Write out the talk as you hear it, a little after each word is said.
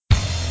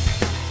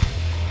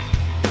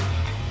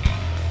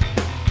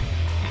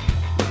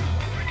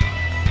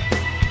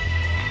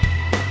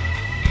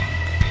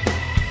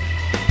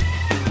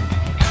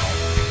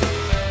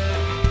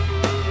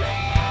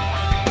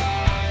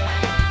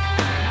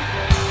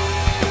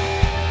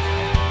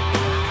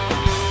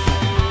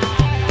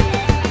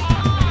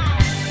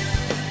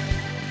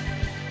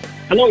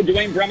Hello,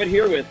 Duane Brummett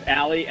here with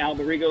Allie,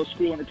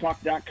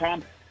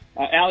 SchoolOwnerTalk.com.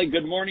 Allie,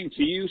 good morning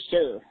to you,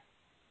 sir.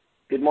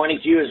 Good morning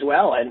to you as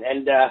well.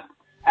 And I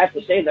have to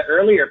say the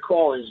earlier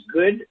call is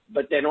good,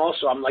 but then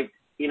also I'm like,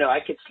 I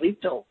could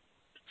sleep till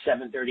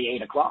 7:30,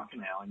 8 o'clock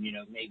now, and,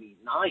 maybe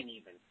 9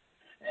 even,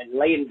 and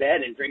lay in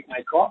bed and drink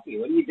my coffee.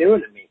 What are you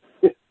doing to me?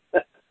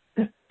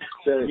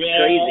 So it's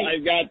crazy.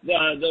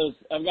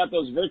 I've got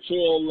those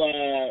virtual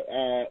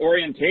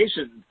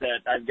orientations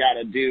that I've got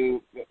to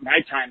do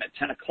my time at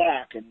 10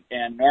 o'clock,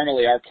 and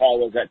normally our call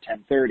was at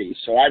 10:30.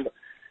 So I've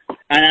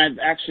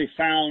actually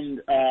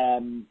found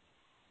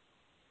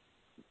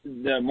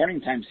the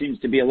morning time seems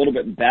to be a little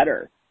bit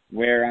better,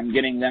 where I'm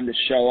getting them to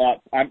show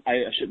up. I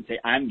shouldn't say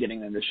I'm getting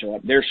them to show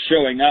up. They're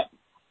showing up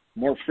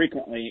more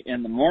frequently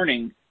in the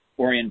morning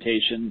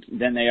orientations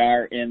than they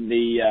are in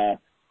the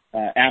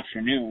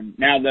afternoon.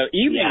 Now, the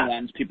evening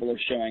ones, people are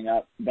showing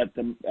up, but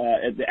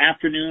at the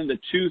afternoon, the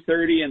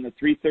 2:30 and the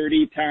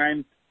 3:30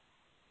 time,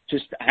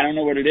 just, I don't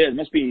know what it is. It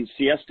must be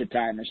siesta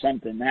time or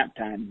something, nap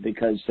time,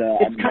 because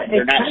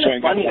they're not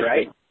showing funny, up.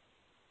 Right?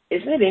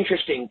 Isn't it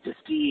interesting to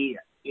see,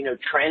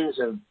 trends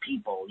of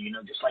people,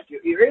 just like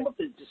you're able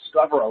to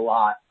discover a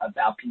lot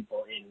about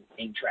people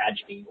in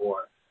tragedy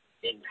or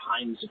in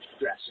times of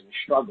stress and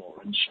struggle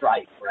and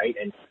strife, right?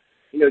 And,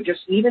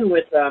 just even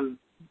with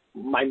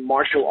my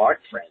martial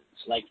art friends,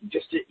 like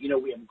just,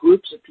 we have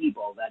groups of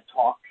people that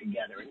talk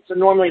together. And so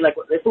normally, like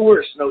if it were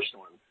a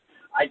snowstorm,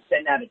 I'd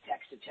send out a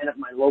text to 10 of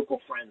my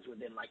local friends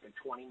within like a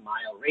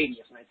 20-mile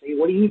radius, and I'd say,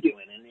 what are you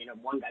doing? And,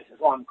 one guy says,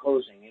 oh, I'm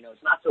closing.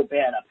 It's not so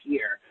bad up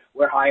here.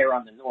 We're higher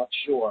on the North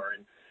Shore.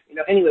 And,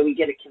 anyway, we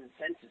get a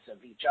consensus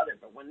of each other.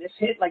 But when this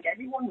hit, like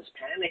everyone was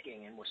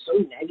panicking and was so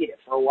negative.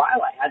 For a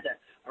while, I had to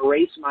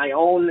erase my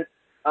own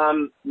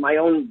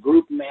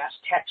group mass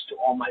text to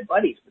all my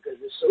buddies because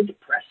it was so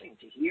depressing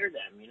to hear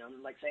them,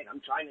 like saying,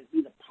 I'm trying to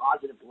be the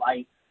positive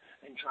light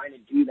and trying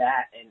to do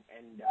that. And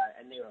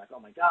they were like,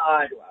 oh my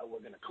God, we're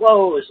going to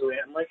close.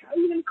 I'm like, how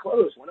are you going to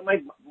close? One of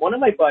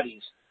my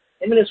buddies,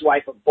 him and his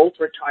wife are both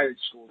retired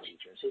school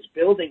teachers. His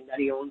building that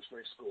he owns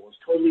for his school is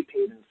totally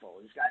paid in full.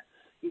 He's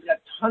got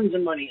tons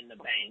of money in the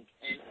bank.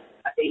 And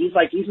he's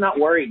like, he's not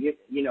worried,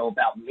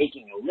 about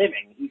making a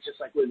living. He's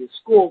just like, with his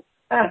school,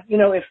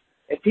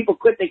 if people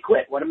quit, they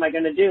quit. What am I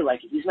going to do?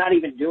 Like, he's not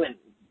even doing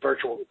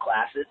virtual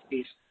classes.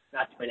 He's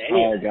not doing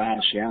any of that. Oh,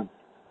 gosh, yeah.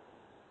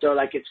 So,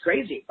 like, it's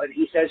crazy. But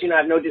he says, I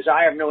have no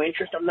desire, I have no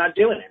interest, I'm not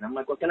doing it. I'm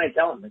like, what can I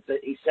tell him?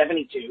 He's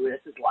 72,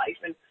 that's his life,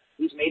 and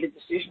he's made a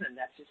decision, and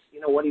that's just,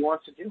 what he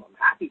wants to do. I'm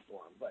happy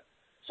for him. But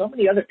so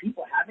many other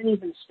people haven't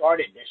even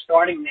started. They're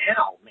starting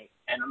now.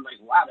 And I'm like,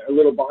 wow, they're a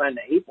little behind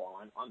the eight ball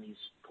on these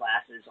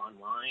classes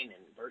online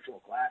and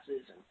virtual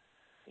classes. And,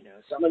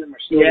 some of them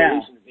are still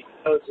releasing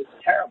videos. It's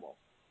terrible.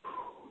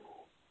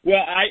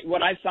 Well,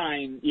 I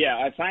find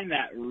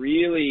that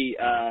really,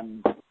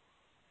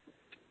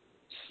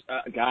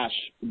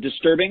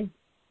 disturbing,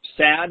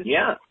 sad.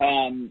 Yeah.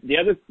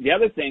 The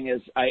other thing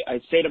is,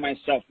 I say to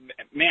myself,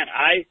 man,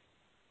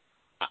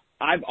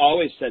 I've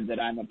always said that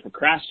I'm a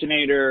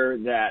procrastinator,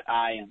 that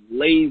I am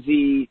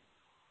lazy,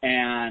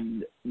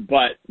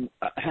 but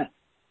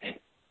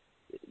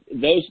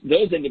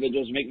those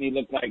individuals make me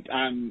look like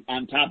I'm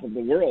on top of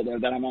the world, or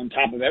that I'm on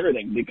top of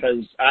everything,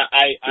 because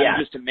I'm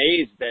just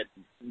amazed that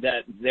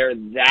they're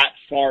that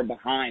far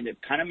behind.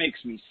 It kind of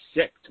makes me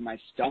sick to my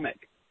stomach.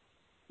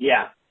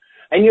 Yeah.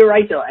 And you're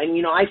right, though. And,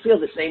 I feel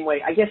the same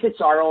way. I guess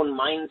it's our own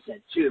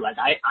mindset, too. Like,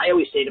 I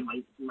always say to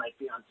my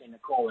fiancée,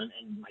 Nicole,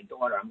 and my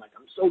daughter, I'm like,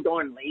 I'm so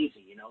darn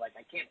lazy, like,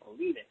 I can't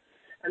believe it.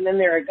 And then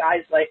there are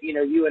guys like,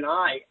 you and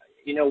I,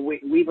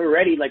 we've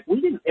already, like,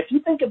 we didn't, if you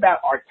think about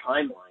our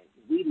timeline,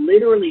 we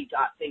literally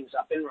got things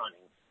up and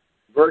running,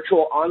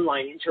 virtual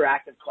online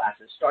interactive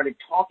classes, started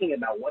talking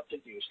about what to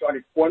do,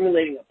 started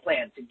formulating a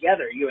plan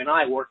together. You and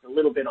I worked a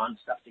little bit on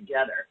stuff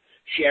together,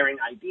 sharing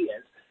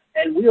ideas.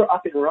 And we were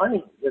up and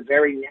running the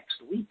very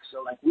next week.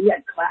 So, like, we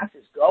had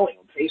classes going.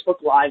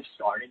 Facebook Live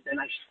started. Then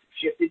I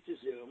shifted to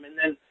Zoom. And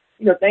then,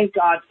 thank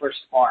God for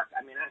Spark.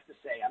 I mean, I have to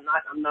say, I'm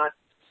not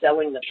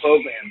selling the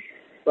program.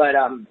 But,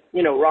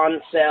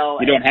 Ron Sell.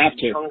 You don't have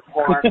to.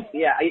 Spark,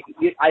 yeah,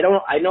 I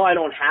know I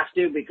don't have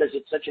to, because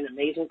it's such an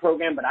amazing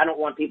program. But I don't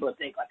want people to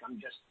think like I'm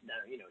just,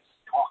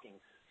 talking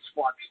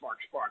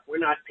Spark.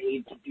 We're not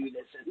paid to do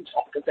this and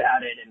talk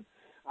about it. And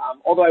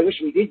although I wish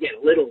we did get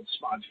a little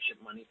sponsorship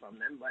money from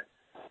them,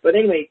 But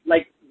anyway,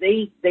 like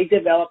they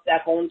developed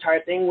that whole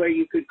entire thing where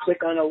you could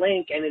click on a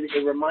link and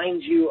it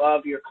reminds you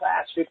of your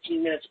class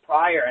 15 minutes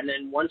prior. And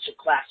then once a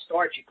class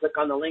starts, you click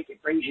on the link,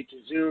 it brings you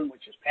to Zoom,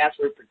 which is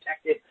password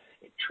protected.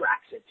 It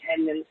tracks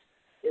attendance.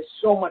 There's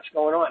so much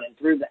going on. And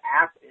through the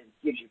app, it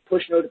gives you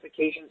push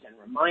notifications and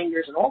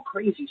reminders and all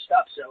crazy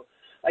stuff. So,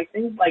 like,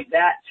 things like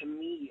that, to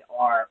me,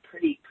 are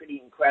pretty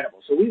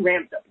incredible. So we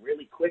ramped up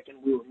really quick, and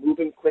we were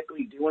moving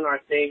quickly, doing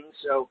our thing.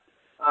 So,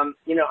 I'm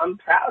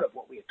proud of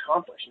what we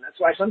accomplished. And that's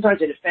why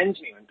sometimes it offends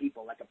me when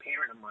people, like a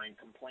parent of mine,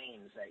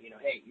 complains that,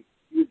 hey,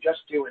 you're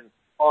just doing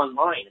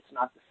online. It's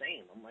not the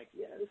same. I'm like,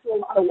 yeah, this is a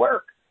lot of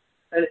work.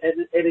 And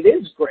it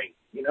is great.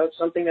 It's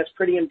something that's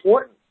pretty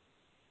important.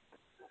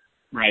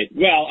 Right.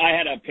 Well, I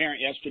had a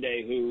parent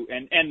yesterday who,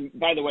 and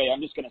by the way, I'm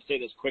just going to say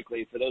this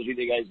quickly for those of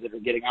you guys that are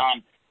getting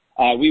on.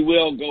 We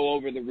will go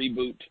over the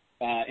Reboot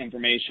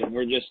information.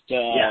 We're just,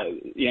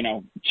 chatting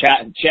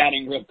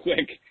real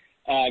quick,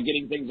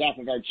 getting things off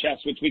of our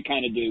chest, which we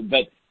kind of do.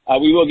 But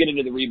we will get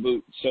into the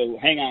Reboot, so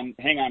hang on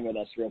with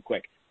us real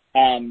quick.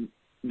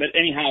 But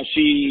anyhow,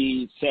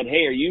 she said,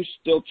 "Hey, are you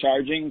still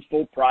charging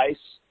full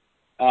price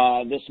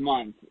this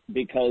month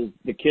because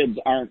the kids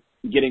aren't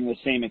getting the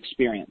same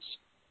experience?"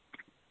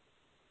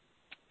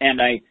 And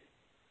I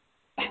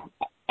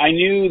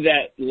knew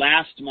that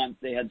last month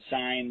they had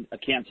signed a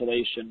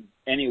cancellation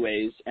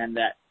anyways, and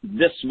that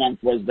this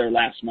month was their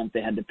last month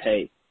they had to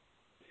pay.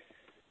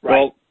 Right.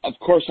 Well, of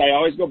course, I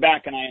always go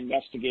back and I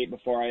investigate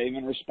before I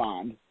even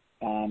respond,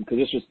 because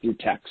this was through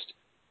text.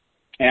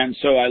 And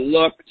so I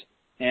looked,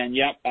 and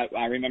yep,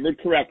 I remembered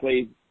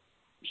correctly.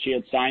 She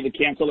had signed a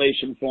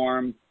cancellation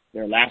form.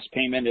 Their last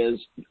payment is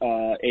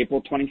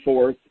April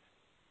 24th.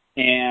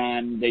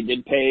 And they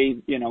did pay,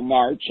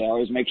 March. I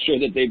always make sure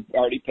that they've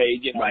already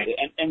paid, Right.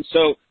 And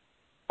so,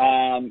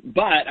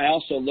 but I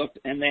also looked,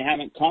 and they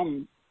haven't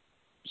come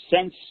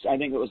since, I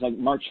think it was like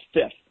March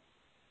 5th.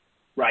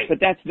 Right.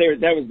 But that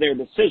was their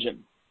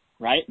decision,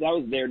 right? That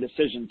was their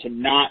decision to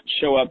not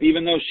show up,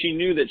 even though she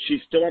knew that she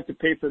still had to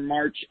pay for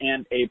March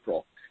and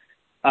April.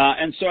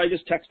 And so I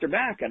just texted her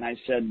back, and I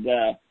said,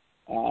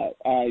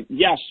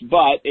 yes,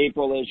 but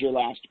April is your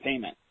last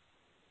payment.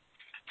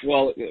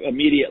 Well,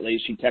 immediately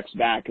she texted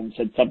back and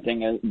said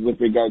something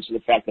with regards to the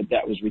fact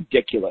that was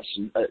ridiculous.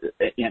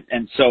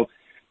 And so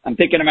I'm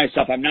thinking to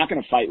myself, I'm not going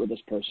to fight with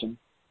this person.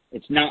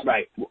 It's not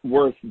right.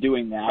 worth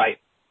doing that. Right.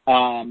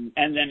 And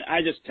then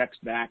I just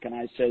texted back and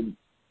I said,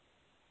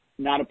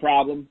 not a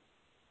problem.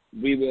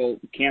 We will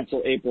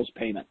cancel April's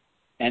payment.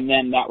 And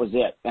then that was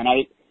it. And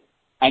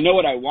I know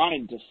what I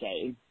wanted to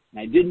say, and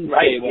I didn't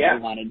say what I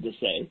wanted to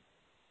say.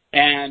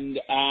 And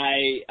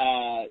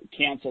I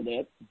canceled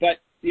it. But,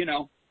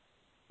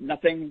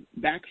 nothing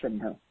back from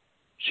her.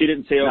 She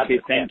didn't say,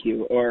 okay, thank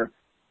you, or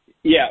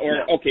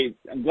okay,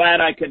 I'm glad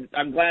I could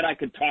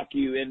talk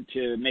you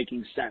into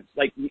making sense.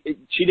 Like,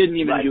 she didn't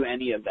even do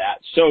any of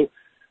that. So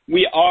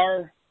we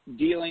are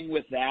dealing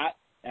with that.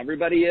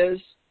 Everybody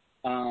is.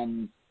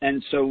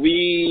 And so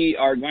we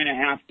are going to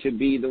have to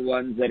be the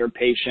ones that are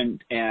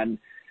patient and,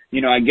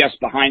 I guess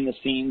behind the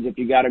scenes, if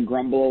you got to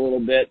grumble a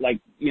little bit, like,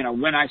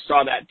 when I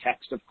saw that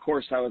text, of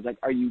course I was like,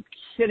 are you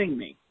kidding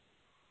me?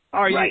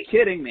 Are you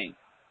kidding me?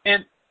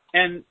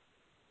 And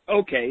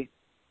okay,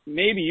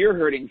 maybe you're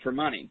hurting for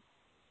money.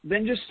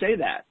 Then just say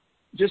that.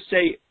 Just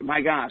say, my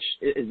gosh,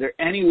 is there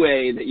any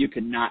way that you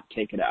could not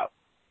take it out?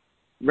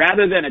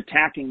 Rather than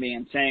attacking me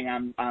and saying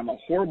I'm a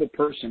horrible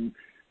person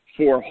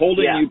for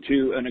holding you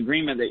to an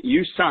agreement that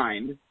you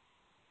signed.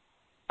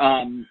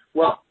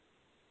 Well,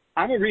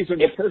 I'm a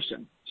reasonable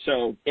person.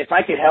 So if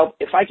I could help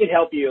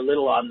you a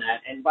little on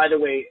that, and by the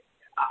way,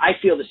 I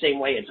feel the same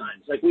way at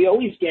times. Like, we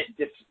always get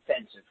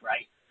defensive,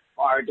 right?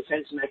 Our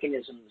defense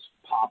mechanisms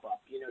pop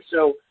up,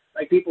 So,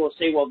 like, people will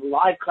say, well, the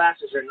live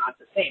classes are not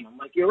the same. I'm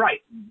like, you're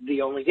right.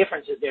 The only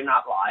difference is they're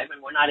not live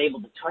and we're not able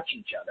to touch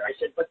each other. I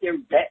said, but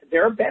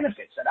there are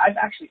benefits that I've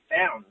actually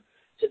found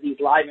to these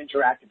live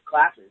interactive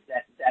classes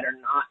that are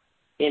not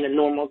in a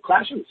normal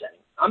classroom setting.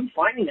 I'm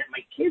finding that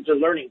my kids are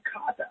learning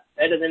kata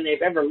better than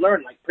they've ever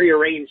learned, like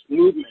prearranged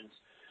movements.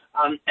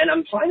 And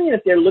I'm finding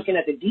that they're looking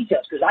at the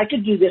details, because I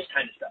could do this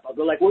kind of stuff. I'll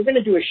go like, we're going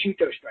to do a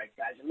Shuto strike,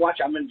 guys, and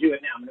watch, I'm going to do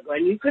it now. I'm going to go,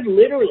 and you could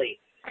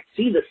literally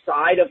see the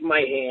side of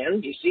my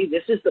hand. You see,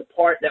 this is the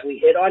part that we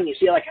hit on. You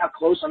see, like, how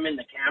close I'm in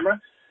the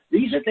camera.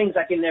 These are things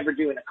I can never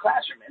do in a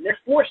classroom, and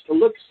they're forced to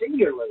look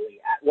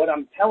singularly at what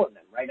I'm telling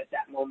them right at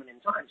that moment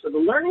in time. So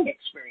the learning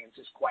experience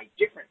is quite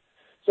different.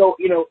 So,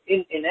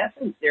 in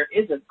essence, there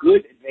is a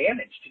good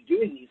advantage to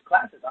doing these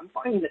classes. I'm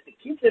finding that the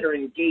kids that are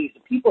engaged,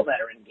 the people that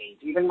are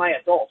engaged, even my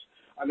adults,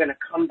 are going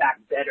to come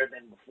back better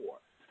than before.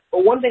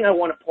 But one thing I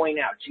want to point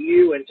out to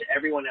you and to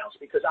everyone else,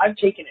 because I've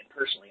taken it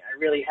personally, I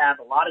really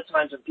have. A lot of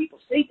times when people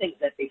say things,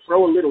 that they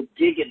throw a little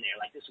dig in there.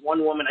 Like this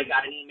one woman, I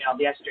got an email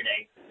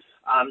yesterday,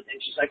 and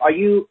she's like, "Are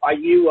you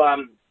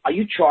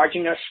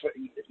charging us?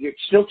 You're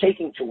still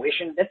taking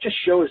tuition? That just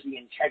shows the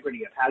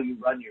integrity of how you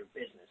run your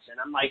business."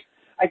 And I'm like,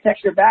 I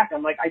text her back.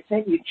 I'm like, I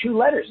sent you 2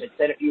 letters that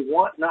said, if you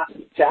want not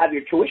to have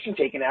your tuition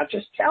taken out,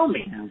 just tell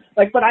me.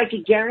 Like, but I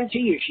could guarantee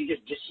you she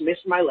just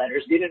dismissed my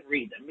letters, didn't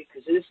read them,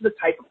 because this is the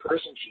type of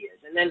person she is.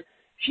 And then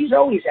she's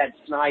always had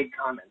snide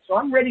comments. So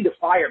I'm ready to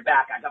fire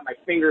back. I got my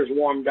fingers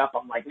warmed up.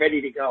 I'm like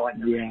ready to go.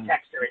 And then I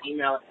text her and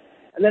email her.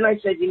 And then I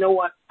said, you know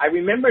what? I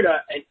remembered,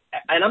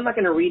 and I'm not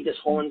going to read this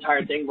whole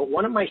entire thing, but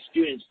one of my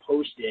students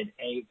posted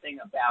a thing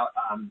about,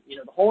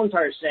 the whole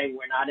entire saying,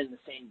 we're not in the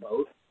same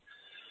boat.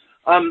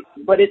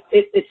 But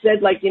it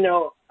said, like,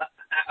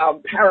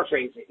 I'll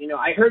paraphrase it.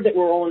 I heard that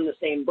we're all in the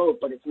same boat,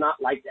 but it's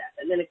not like that.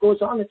 And then it goes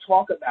on to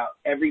talk about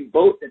every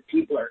boat that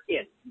people are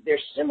in. They're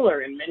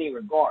similar in many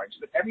regards,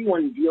 but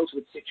everyone deals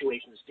with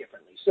situations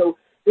differently. So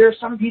there are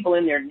some people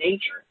in their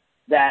nature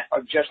that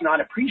are just not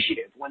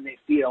appreciative when they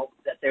feel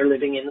that they're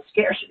living in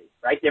scarcity,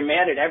 right? They're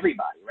mad at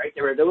everybody, right?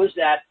 There are those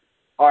that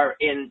are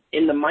in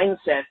the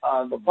mindset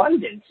of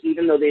abundance,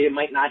 even though they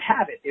might not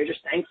have it. They're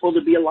just thankful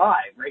to be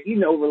alive, right? You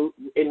know,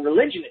 in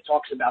religion, it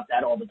talks about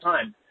that all the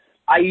time.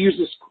 I use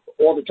this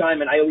all the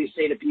time, and I always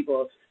say to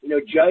people, you know,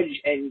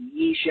 judge and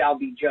ye shall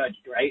be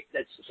judged, right?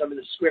 That's some of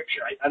the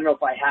scripture. I don't know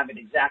if I have it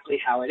exactly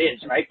how it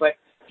is, right? But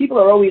people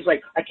are always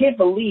like, I can't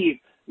believe,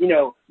 you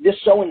know, this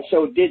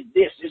so-and-so did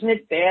this. Isn't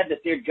it bad that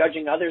they're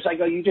judging others? I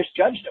go, you just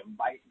judged them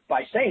by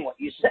saying what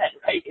you said,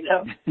 right? You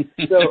know,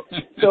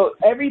 so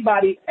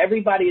everybody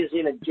is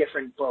in a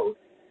different boat.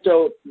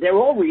 So they're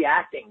all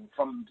reacting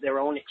from their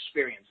own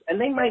experience,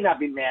 and they might not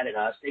be mad at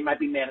us. They might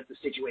be mad at the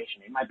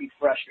situation. They might be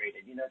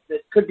frustrated. You know, there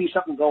could be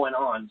something going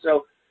on.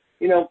 So,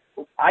 you know,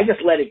 I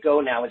just let it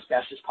go now as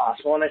best as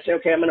possible, and I say,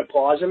 okay, I'm going to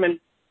pause them, and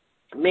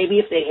maybe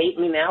if they hate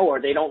me now or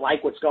they don't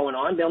like what's going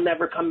on, they'll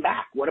never come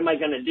back. What am I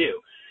going to do?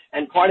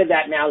 And part of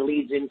that now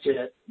leads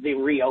into the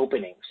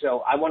reopening.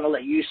 So I want to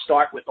let you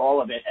start with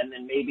all of it, and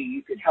then maybe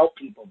you could help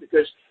people,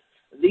 because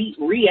the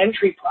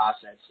reentry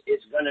process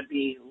is going to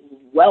be,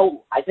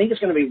 I think it's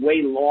going to be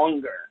way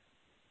longer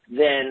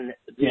than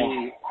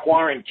the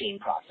quarantine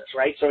process,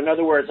 right? So in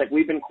other words, like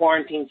we've been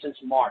quarantined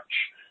since March,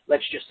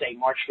 let's just say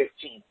March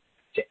 15th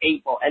to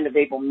April, end of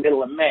April,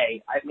 middle of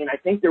May. I mean, I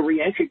think the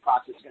reentry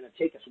process is going to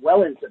take us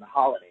well into the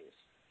holidays,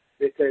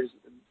 because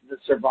the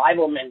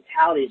survival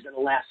mentality is going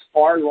to last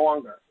far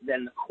longer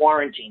than the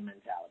quarantine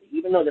mentality.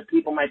 Even though the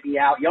people might be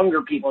out,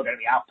 younger people are going to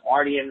be out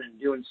partying and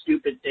doing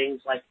stupid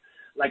things like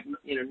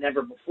you know,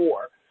 never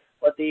before.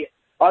 But the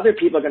other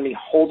people are going to be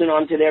holding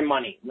on to their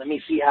money. Let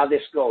me see how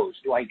this goes.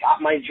 Do I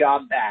got my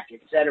job back,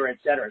 et cetera, et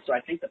cetera. So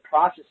I think the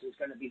process is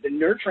going to be, the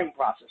nurturing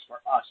process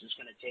for us is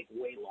going to take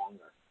way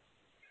longer.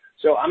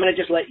 So I'm going to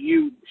just let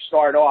you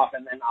start off,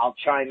 and then I'll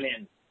chime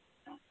in.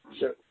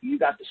 So you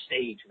got the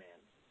stage,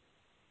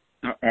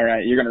 man. All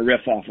right. You're going to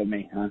riff off of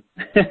me, huh?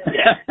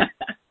 Yeah.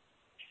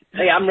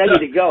 Hey, I'm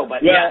ready to go,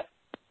 but yeah.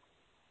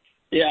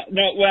 Yeah,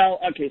 no, well,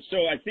 okay,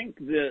 so I think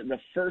the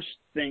first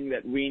thing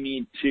that we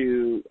need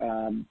to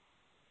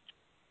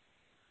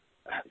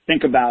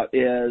think about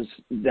is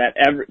that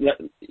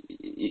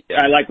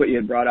I like what you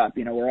had brought up.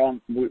 You know,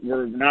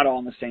 we're not all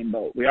in the same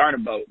boat. We are in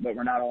a boat, but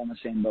we're not all in the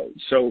same boat.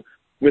 So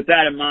with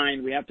that in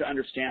mind, we have to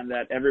understand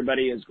that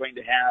everybody is going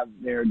to have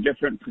their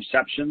different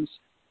perceptions,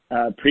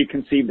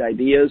 preconceived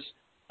ideas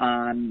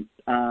on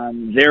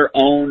their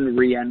own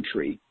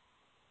reentry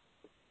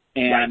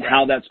and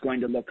how that's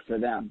going to look for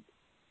them.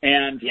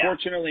 And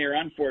fortunately or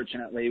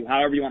unfortunately,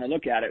 however you want to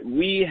look at it,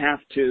 we have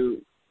to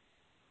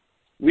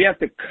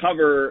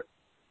cover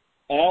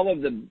all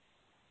of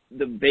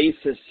the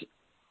basis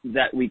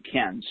that we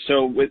can.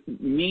 So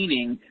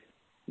meaning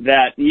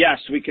that, yes,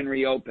 we can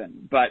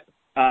reopen, but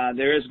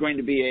there is going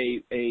to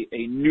be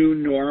a new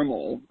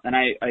normal, and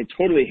I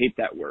totally hate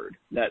that word,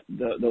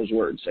 those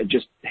words. I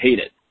just hate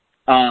it.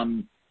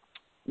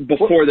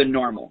 Before the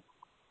normal.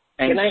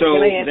 And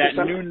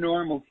that new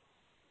normal.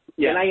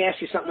 Yeah. Can I ask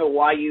you something about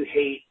why you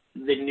hate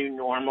the new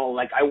normal?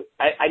 Like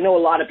I know a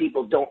lot of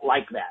people don't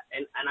like that,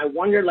 and I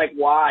wonder like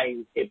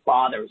why it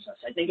bothers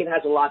us. I think it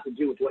has a lot to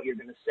do with what you're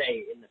going to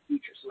say in the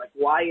future. So like,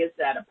 why is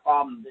that a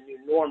problem? The new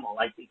normal,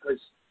 like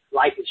because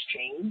life has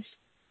changed,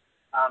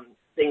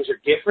 things are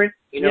different.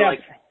 You know,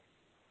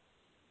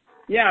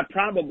 yeah,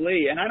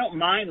 probably. And I don't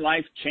mind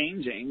life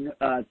changing,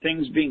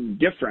 things being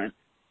different,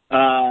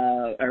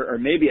 or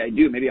maybe I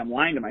do. Maybe I'm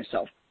lying to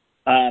myself.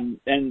 And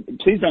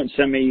please don't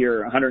send me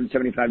your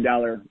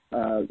 $175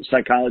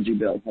 psychology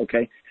bill,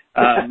 okay?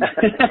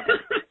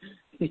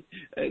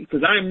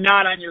 Because I'm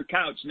not on your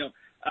couch. No.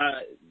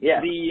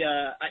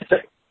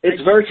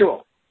 It's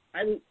virtual.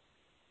 I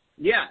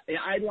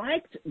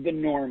liked the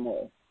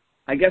normal.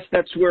 I guess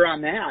that's where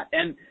I'm at.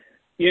 And,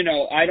 you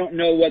know, I don't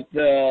know what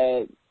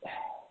there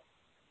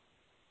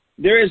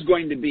is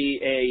going to be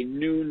a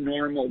new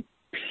normal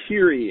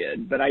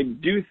period, but I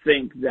do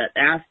think that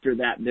after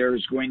that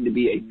there's going to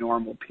be a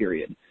normal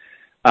period.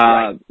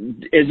 Right.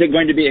 Is it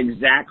going to be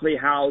exactly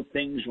how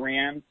things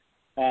ran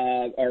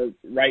or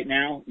right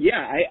now?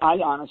 Yeah, I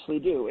honestly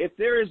do. If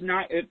there's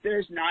not a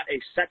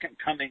second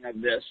coming of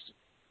this,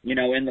 you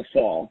know, in the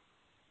fall,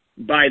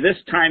 by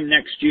this time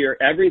next year,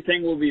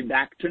 everything will be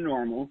back to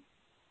normal,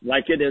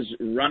 like it is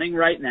running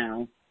right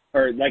now,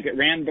 or like it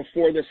ran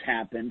before this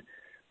happened.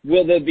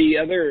 Will there be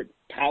other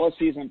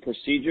policies and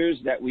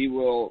procedures that we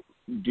will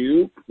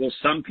do? Will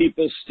some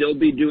people still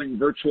be doing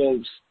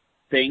virtual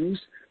things?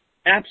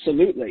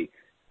 Absolutely.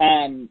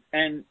 And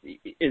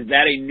is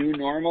that a new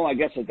normal? I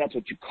guess if that's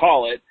what you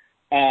call it.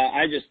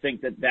 I just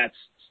think that that's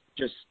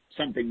just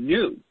something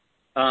new,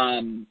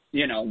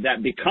 you know,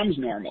 that becomes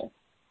normal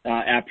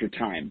after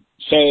time.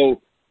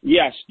 So,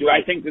 yes, do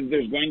I think that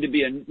there's going to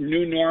be a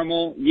new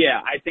normal?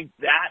 Yeah, I think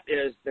that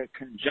is the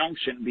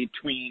conjunction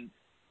between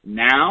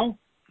now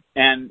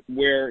and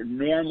where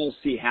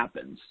normalcy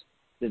happens.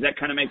 Does that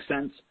kind of make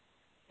sense?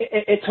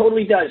 It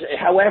totally does.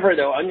 However,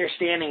 though,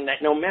 understanding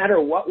that no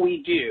matter what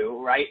we do,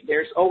 right,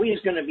 there's always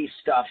going to be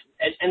stuff.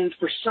 And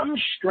for some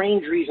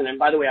strange reason, and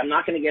by the way, I'm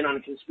not going to get on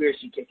a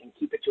conspiracy kick and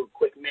keep it to a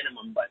quick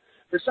minimum, but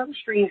for some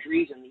strange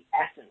reason, the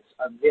essence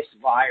of this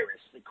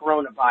virus, the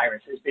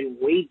coronavirus, has been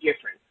way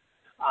different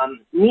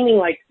Meaning,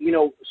 like,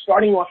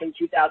 starting off in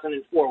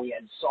 2004, we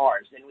had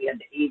SARS, then we had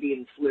the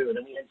avian flu,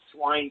 then we had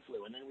swine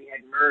flu, and then we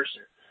had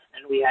MRSA,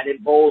 and we had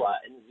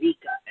Ebola and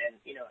Zika, and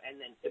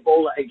then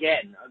Ebola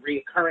again, a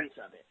reoccurrence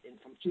of it.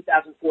 And from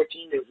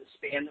 2014, there was a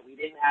span that we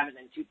didn't have, and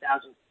then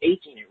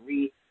 2018, it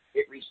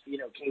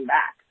came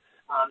back.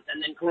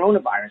 And then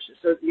coronaviruses.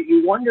 So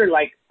you wonder,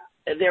 like,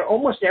 they're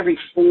almost every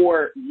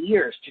 4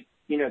 years to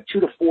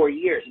 2 to 4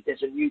 years,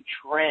 there's a new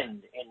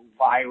trend in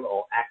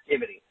viral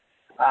activity.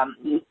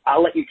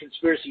 I'll let you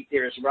conspiracy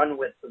theorists run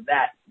with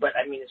that. But,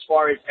 I mean, as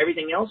far as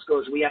everything else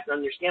goes, we have to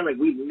understand, like,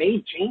 we've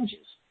made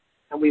changes,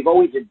 and we've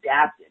always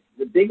adapted.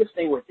 The biggest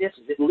thing with this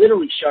is it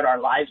literally shut our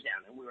lives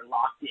down, and we were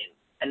locked in.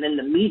 And then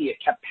the media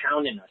kept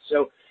pounding us.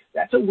 So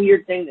that's a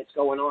weird thing that's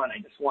going on. I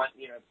just want,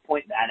 to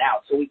point that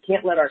out. So we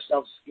can't let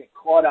ourselves get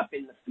caught up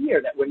in the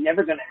fear that we're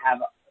never going to have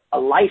a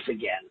life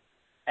again.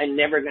 And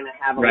never going to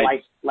have a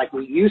life like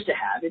we used to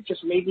have. It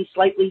just may be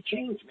slightly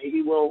changed.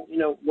 Maybe we'll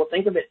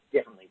think of it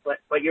differently.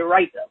 But you're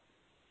right, though.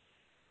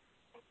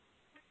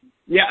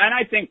 Yeah, and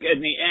I think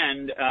in the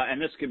end,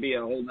 and this could be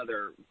a whole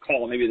other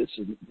call. Maybe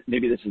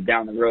this is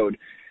down the road.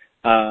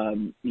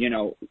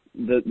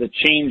 The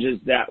changes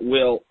that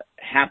will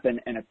happen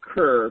and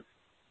occur.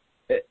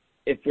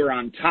 If we're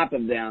on top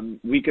of them,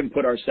 we can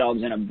put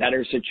ourselves in a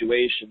better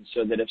situation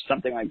so that if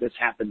something like this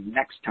happens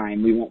next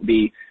time, we won't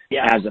be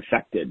as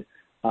affected.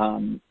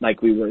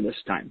 Like we were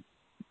this time.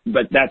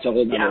 But that's a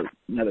whole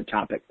another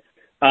topic.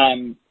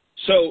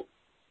 So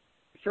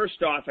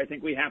first off, I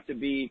think we have to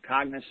be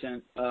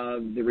cognizant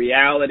of the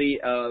reality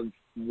of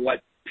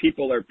what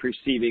people are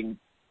perceiving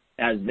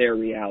as their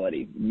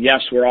reality.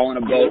 Yes, we're all in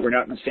a boat. We're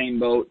not in the same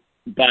boat.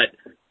 But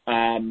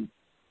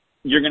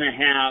you're going to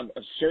have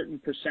a certain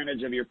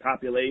percentage of your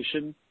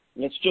population.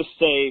 Let's just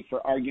say, for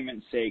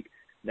argument's sake,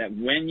 that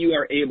when you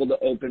are able to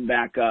open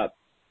back up,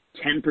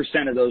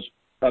 10%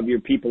 of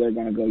your people are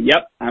going to go,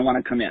 yep, I want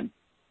to come in.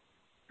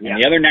 And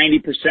the other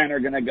 90% are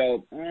going to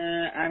go,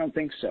 I don't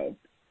think so.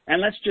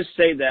 And let's just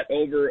say that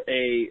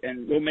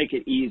and we'll make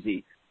it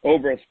easy,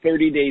 over a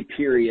 30-day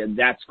period,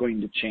 that's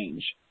going to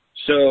change.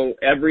 So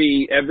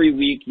every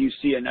week you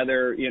see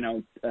another,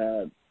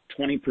 20%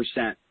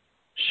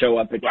 show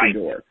up at your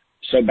door.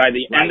 So by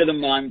the end of the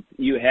month,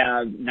 you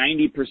have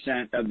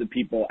 90% of the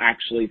people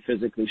actually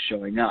physically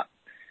showing up.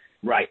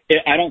 Right.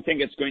 I don't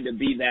think it's going to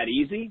be that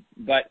easy,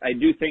 but I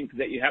do think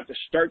that you have to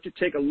start to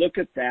take a look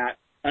at that,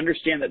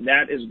 understand that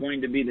that is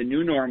going to be the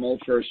new normal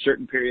for a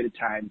certain period of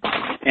time,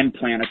 and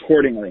plan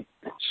accordingly.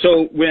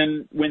 So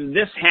when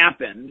this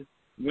happened,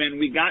 when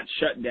we got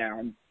shut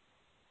down,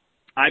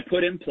 I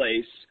put in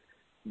place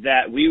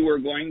that we were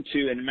going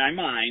to, in my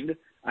mind,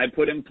 I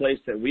put in place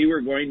that we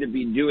were going to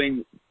be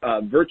doing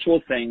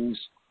virtual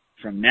things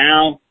from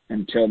now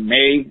until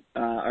May,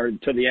 or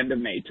until the end of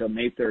May, till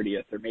May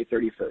 30th or May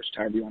 31st,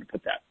 however you want to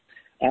put that.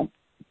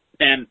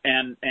 And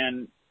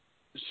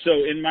so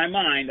in my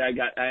mind,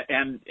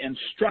 and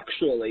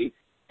structurally,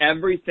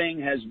 everything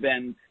has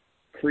been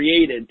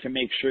created to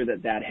make sure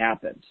that that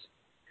happens.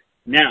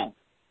 Now,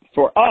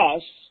 for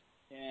us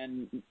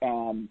in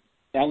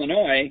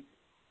Illinois,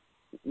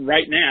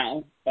 right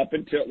now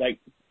until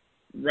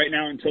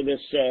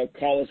this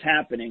call is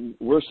happening,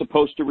 we're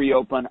supposed to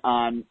reopen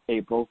on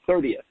April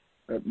 30th.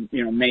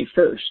 May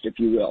 1st, if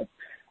you will.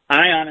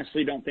 I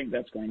honestly don't think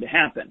that's going to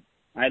happen.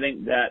 I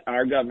think that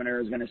our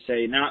governor is going to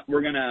say,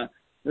 we're going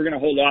to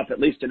hold off at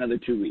least another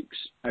 2 weeks.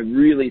 I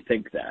really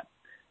think that,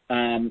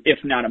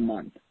 if not a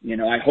month.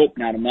 I hope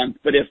not a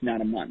month, but if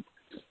not a month.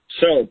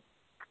 So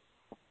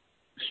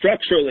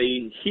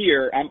structurally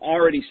here, I'm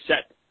already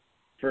set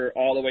for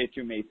all the way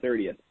through May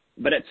 30th.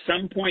 But at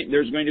some point,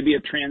 there's going to be a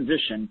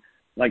transition.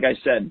 Like I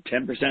said,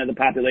 10% of the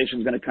population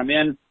is going to come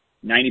in,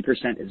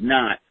 90% is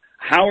not.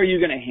 How are you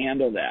going to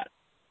handle that?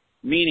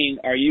 Meaning,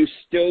 are you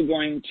still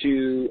going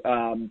to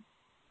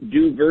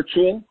do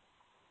virtual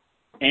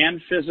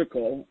and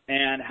physical,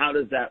 and how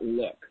does that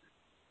look?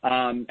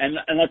 And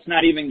let's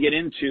not even get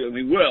into, and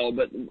we will,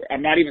 but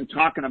I'm not even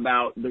talking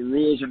about the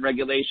rules and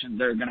regulations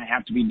that are going to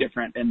have to be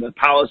different, and the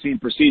policy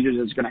and procedures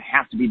that's going to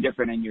have to be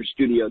different in your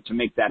studio to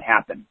make that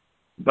happen.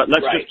 But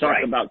let's just talk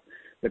about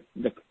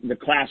the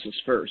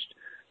classes first.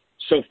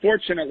 So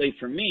fortunately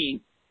for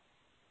me,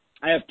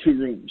 I have 2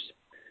 rooms.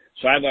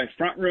 So I have a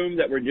front room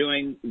that we're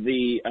doing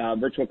the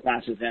virtual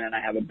classes in, and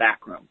I have a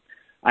back room.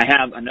 I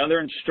have another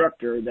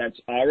instructor that's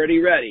already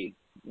ready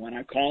when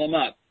I call him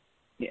up,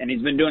 and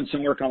he's been doing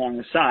some work along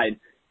the side,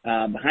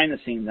 behind the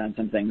scenes on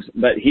some things,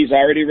 but he's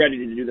already ready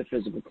to do the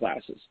physical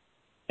classes.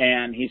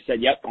 And he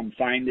said, yep, I'm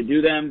fine to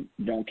do them,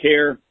 don't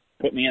care,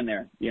 put me in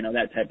there,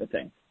 that type of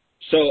thing.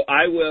 So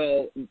I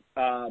will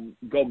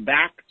go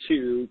back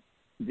to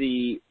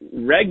the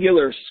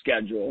regular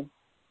schedule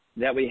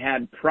that we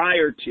had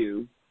prior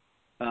to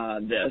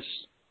this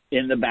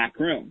in the back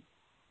room.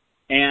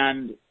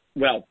 And,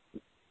 well,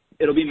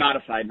 it'll be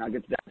modified, and I'll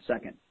get to that in a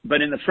second.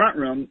 But in the front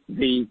room,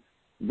 the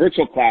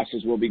virtual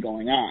classes will be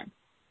going on.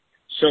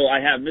 So I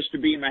have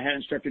Mr. B, my head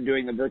instructor,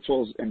 doing the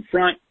virtuals in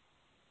front,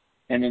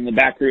 and in the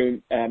back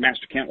room,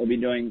 Master Kent will be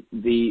doing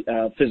the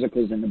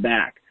physicals in the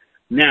back.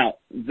 Now,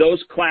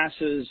 those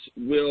classes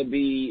will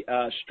be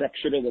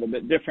structured a little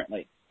bit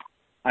differently.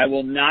 I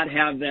will not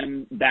have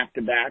them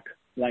back-to-back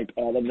like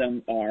all of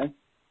them are.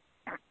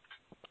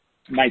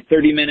 My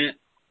 30-minute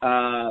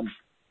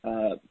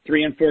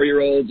 3 and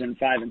 4-year-olds and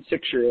 5 and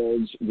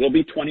 6-year-olds will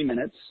be 20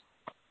 minutes.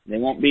 They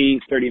won't be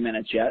 30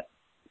 minutes yet.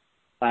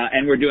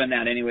 And we're doing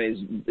that anyways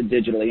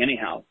digitally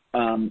anyhow.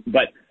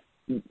 But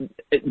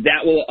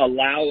that will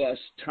allow us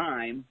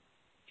time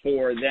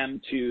for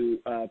them to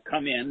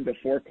come in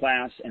before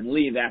class and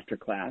leave after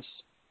class.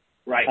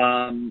 Right.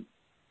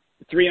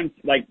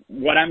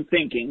 What I'm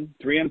thinking,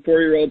 3 and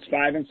 4-year-olds,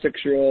 5 and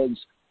 6-year-olds,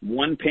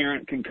 one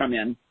parent can come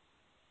in.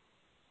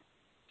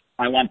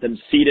 I want them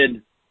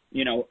seated,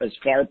 as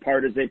far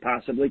apart as they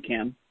possibly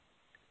can.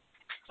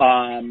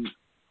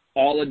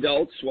 All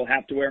adults will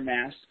have to wear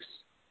masks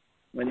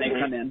when they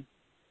come in.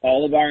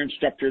 All of our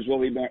instructors will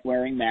be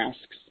wearing masks.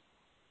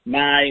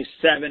 My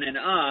 7 and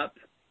up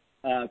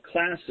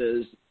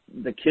classes,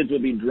 the kids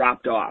will be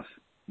dropped off.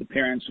 The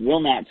parents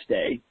will not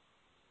stay.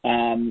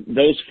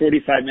 Those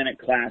 45-minute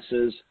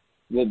classes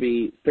will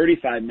be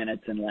 35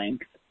 minutes in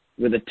length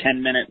with a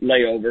 10-minute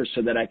layover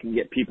so that I can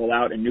get people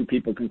out and new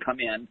people can come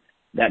in,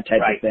 that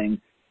type of thing.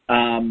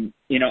 I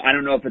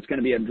don't know if it's going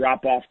to be a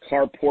drop-off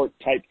carport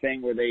type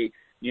thing where they,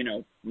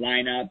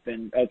 line up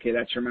and, okay,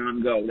 that's your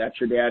mom, go. That's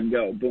your dad,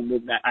 go. Boom,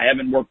 boom. I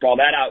haven't worked all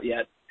that out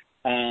yet.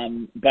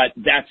 But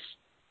that's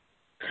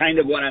kind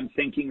of what I'm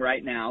thinking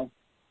right now.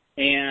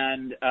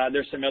 And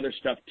there's some other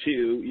stuff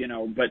too,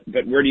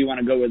 but where do you want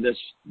to go with this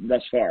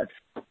thus far?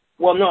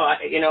 Well, no,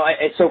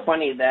 it's so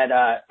funny that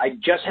I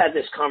just had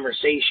this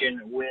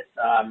conversation with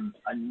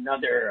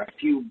a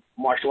few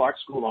martial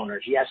arts school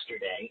owners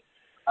yesterday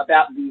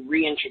about the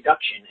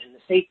reintroduction and the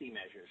safety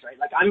measures, right?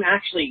 Like, I'm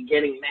actually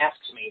getting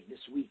masks made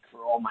this week for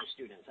all my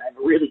students. I have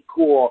a really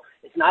cool,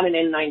 it's not an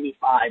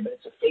N95, but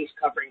it's a face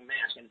covering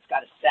mask, and it's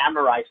got a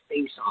samurai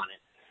face on it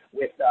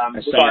with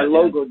our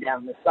logo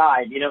down the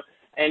side,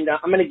 and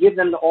I'm going to give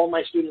them to all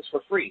my students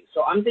for free.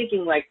 So I'm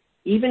thinking, like,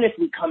 even if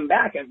we come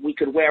back and we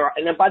could wear,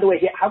 and then by the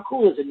way, how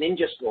cool is a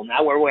ninja school?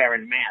 Now we're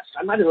wearing masks.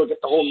 I might as well get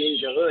the whole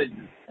ninja hood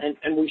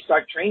and we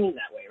start training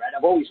that way, right?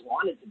 I've always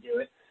wanted to do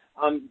it.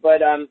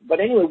 But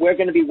anyway, we're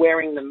going to be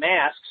wearing the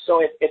masks.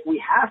 So if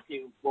we have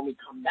to, when we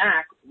come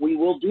back, we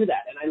will do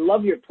that. And I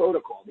love your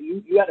protocol.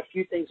 You had a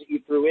few things that you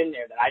threw in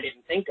there that I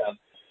didn't think of.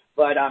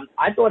 But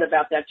I thought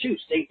about that too,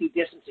 safety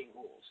distancing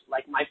rules.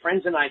 Like, my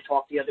friends and I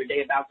talked the other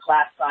day about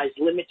class size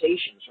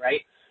limitations,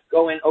 right?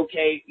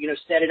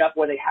 Set it up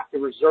where they have to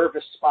reserve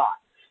a spot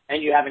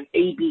and you have an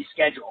A-B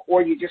schedule.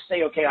 Or you just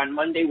say, okay, on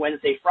Monday,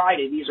 Wednesday,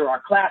 Friday, these are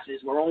our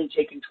classes. We're only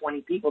taking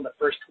 20 people. The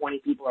first 20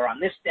 people are on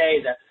this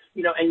day,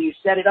 and you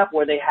set it up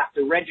where they have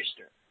to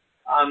register.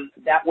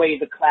 That way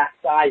the class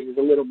size is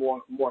a little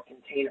more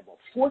containable.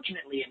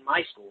 Fortunately, in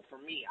my school, for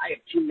me, I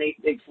have two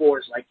big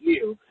floors like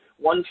you.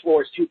 One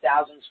floor is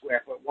 2,000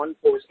 square foot. One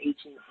floor is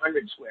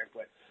 1,800 square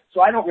foot. So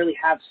I don't really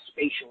have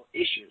spatial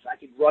issues. I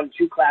could run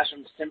two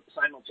classrooms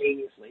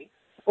simultaneously.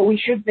 But we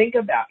should think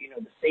about,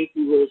 the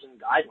safety rules and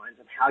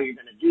guidelines of how you're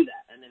going to do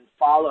that, and then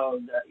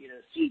follow the,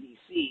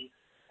 CDC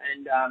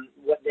and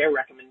what their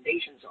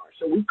recommendations are.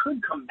 So we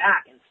could come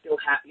back and still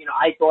have,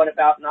 I thought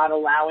about not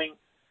allowing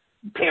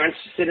parents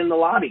to sit in the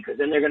lobby because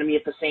then they're going to be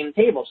at the same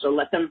table. So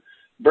let them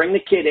bring the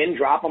kid in,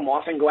 drop them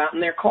off, and go out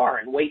in their car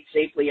and wait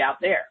safely out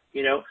there,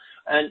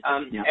 And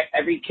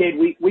every kid,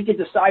 we could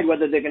decide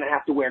whether they're going to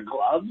have to wear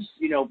gloves,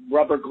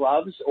 rubber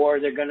gloves, or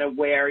they're going to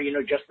wear,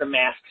 just the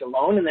masks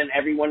alone, and then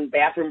everyone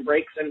bathroom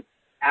breaks and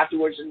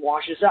afterwards and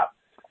washes up.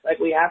 Like,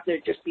 we have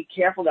to just be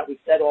careful that we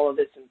set all of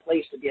this in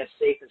place to be as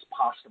safe as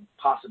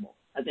possible.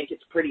 I think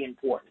it's pretty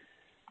important.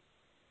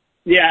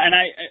 Yeah,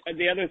 and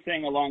the other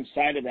thing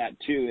alongside of that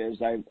too is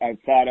I've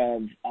thought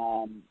of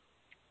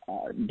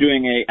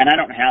doing and I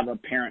don't have a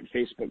parent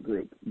Facebook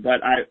group,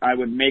 but I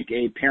would make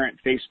a parent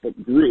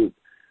Facebook group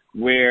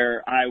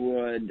where I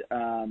would,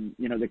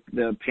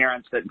 the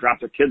parents that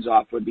drop their kids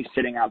off would be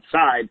sitting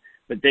outside,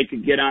 but they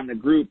could get on the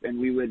group and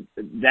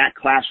that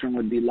classroom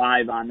would be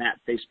live on that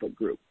Facebook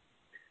group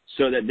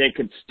so that they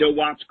could still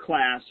watch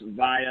class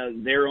via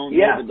their own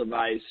mobile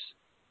device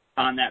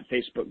on that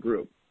Facebook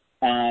group.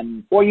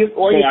 Or you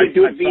could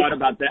do it via, thought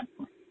about that.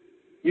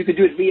 You could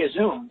do it via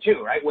Zoom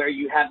too, right? Where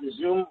you have the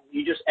Zoom,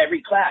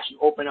 every class, you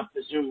open up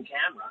the Zoom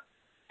camera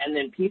and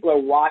then people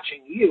are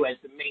watching you as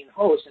the main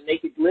host, and they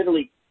could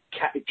literally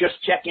just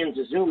check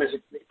into Zoom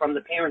from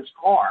the parent's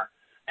car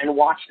and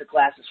watch the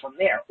classes from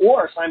there.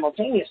 Or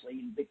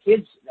simultaneously, the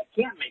kids that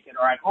can't make it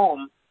are at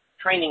home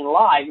training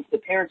live. If the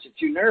parents are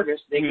too nervous,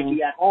 they could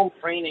be at home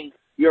training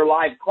your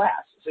live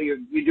class. So you're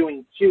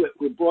doing two.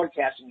 We're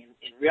broadcasting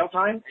in real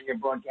time, and you're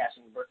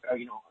broadcasting,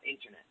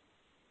 internet.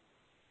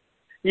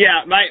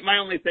 Yeah, my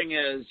only thing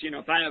is,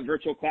 if I have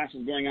virtual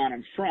classes going on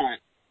in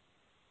front,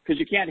 because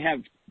you can't have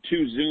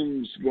two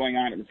Zooms going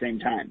on at the same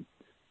time.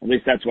 At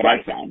least that's what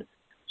I found.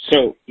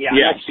 So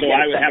so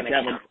I would have to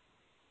have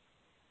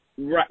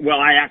well,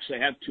 I actually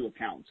have two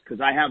accounts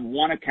because I have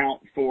one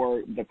account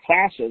for the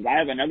classes. I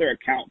have another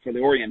account for the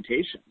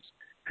orientations.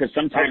 because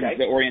sometimes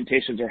the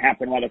orientations are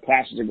happening while the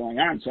classes are going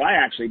on. So I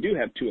actually do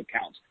have 2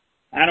 accounts.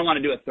 I don't want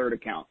to do a third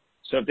account.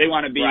 So if they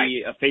want to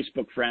be a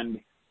Facebook friend,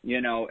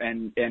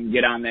 and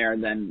get on there,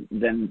 then,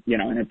 and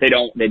if they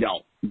don't, they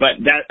don't. But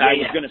I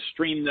was going to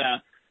stream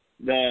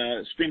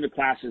the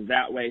classes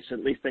that way, so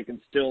at least they can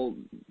still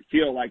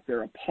feel like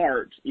they're a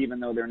part, even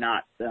though they're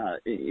not,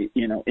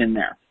 in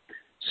there.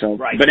 So,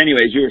 but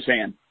anyways, you were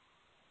saying.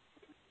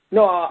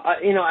 No,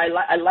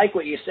 I like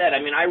what you said.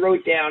 I mean, I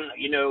wrote down,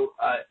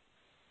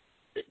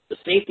 the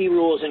safety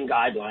rules and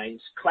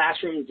guidelines,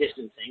 classroom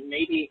distancing,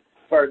 maybe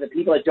for the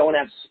people that don't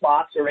have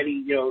spots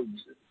already,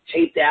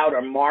 taped out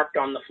or marked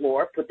on the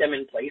floor, put them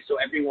in place so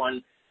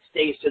everyone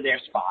stays to their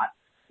spot.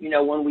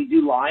 When we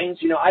do lines,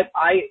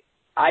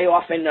 I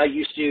often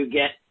used to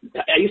get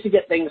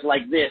things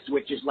like this,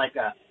 which is like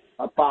a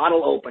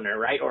bottle opener,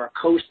 right, or a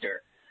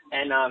coaster.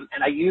 And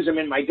I use them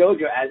in my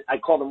dojo as I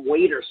call them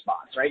waiter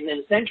spots, right? And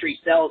then Century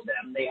sells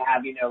them. They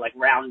have, like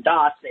round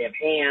dots. They have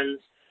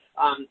hands.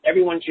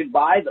 Everyone should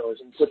buy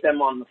those and put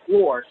them on the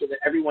floor so that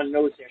everyone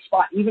knows their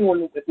spot.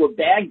 Even if we're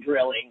bag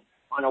drilling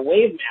on a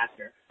wave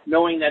master,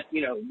 knowing that,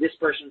 this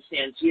person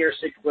stands here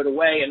 6 foot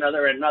away,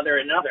 another,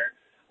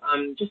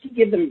 just to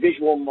give them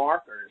visual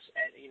markers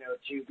and,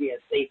 to be as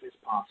safe as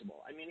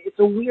possible. I mean, it's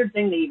a weird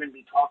thing to even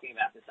be talking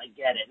about this. I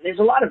get it. And there's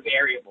a lot of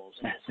variables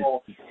in this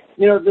whole,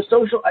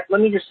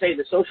 let me just say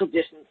the social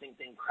distancing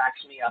thing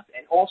cracks me up.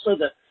 And also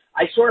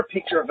I saw a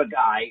picture of a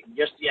guy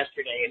just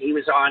yesterday, and he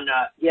was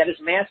he had his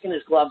mask and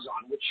his gloves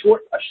on with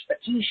a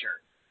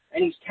t-shirt,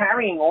 and he's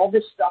carrying all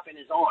this stuff in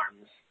his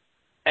arms.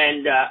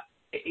 And,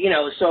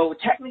 so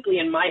technically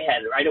in my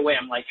head right away,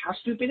 I'm like, how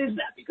stupid is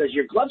that? Because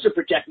your gloves are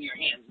protecting your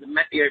hands,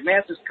 your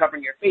mask is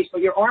covering your face,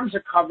 but your arms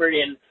are covered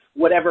in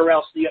whatever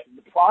else the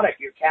product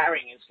you're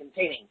carrying is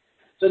containing.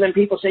 So then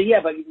people say, yeah,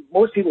 but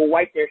most people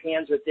wipe their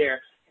hands with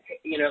their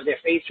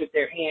face with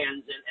their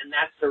hands, and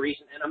that's the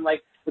reason. And I'm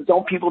like, but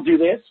don't people do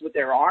this with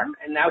their arm?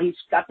 And now he's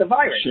got the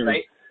virus,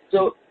 right?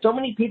 So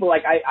many people,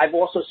 like I've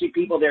also seen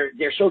people,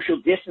 they're social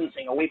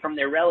distancing away from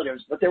their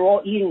relatives, but they're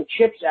all eating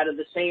chips out of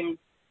the same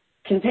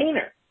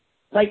container.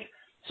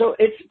 So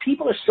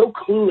people are so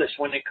clueless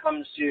when it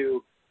comes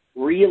to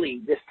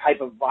really this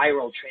type of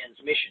viral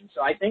transmission.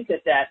 So I think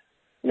that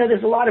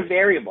there's a lot of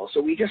variables.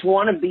 So we just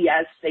want to be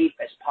as safe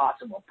as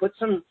possible. Put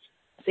some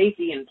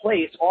safety in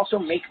place. Also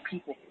make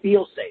people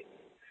feel safe,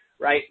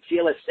 right?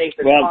 Feel as safe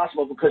as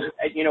possible because,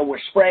 we're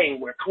spraying,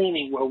 we're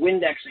cleaning, we're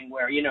Windexing,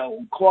 we're,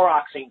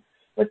 Cloroxing.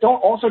 But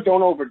don't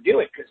overdo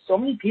it because so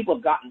many people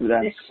have gotten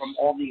sick from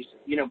all these,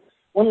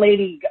 One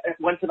lady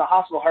went to the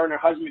hospital, her and her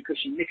husband, because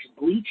she mixed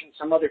bleach and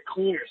some other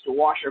cleaners to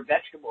wash her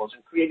vegetables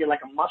and created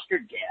like a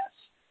mustard gas.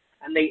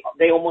 And they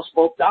almost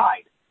both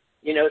died.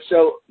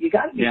 So you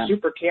got to be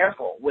super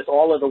careful with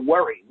all of the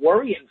worry.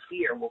 Worry and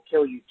fear will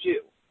kill you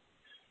too.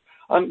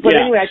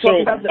 Anyway, I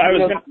talked about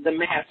the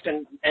mask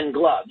and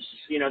gloves.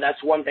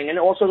 That's one thing. And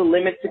also the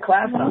limit to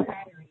class size,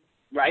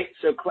 right?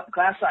 So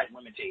class size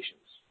limitations.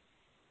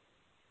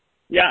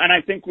 Yeah, and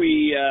I think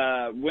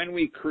when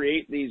we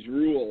create these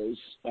rules,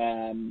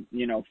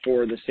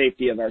 for the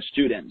safety of our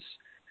students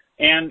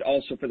and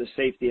also for the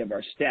safety of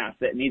our staff,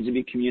 that needs to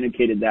be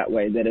communicated that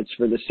way, that it's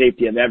for the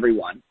safety of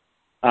everyone.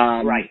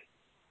 Right.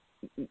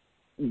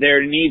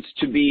 There needs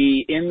to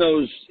be in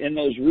those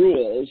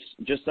rules,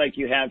 just like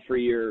you have for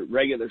your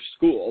regular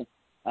school,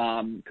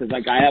 because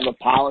like I have a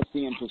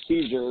policy and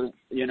procedure,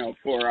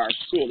 for our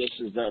school. This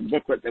is a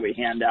booklet that we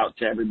hand out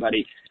to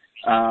everybody.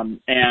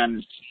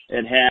 And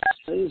it has,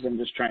 I'm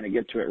just trying to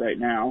get to it right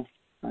now.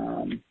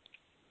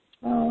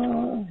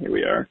 Here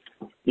we are.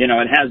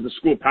 It has the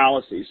school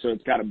policy, so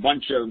it's got a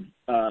bunch of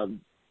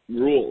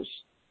rules.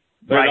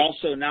 But it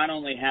also not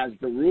only has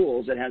the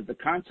rules, it has the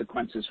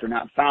consequences for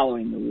not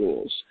following the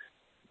rules.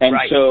 And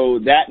so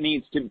that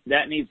needs to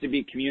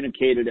be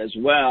communicated as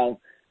well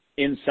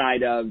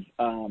inside of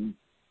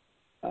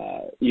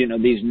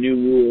these new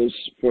rules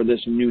for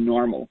this new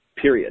normal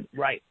period.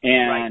 Right.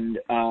 And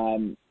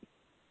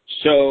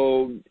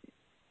so,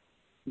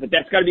 but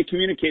that's got to be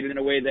communicated in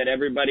a way that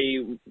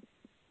everybody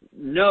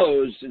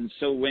knows. And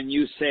so when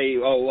you say,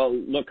 oh, well,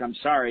 look, I'm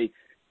sorry,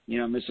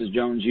 Mrs.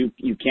 Jones, you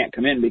can't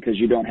come in because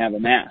you don't have a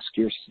mask.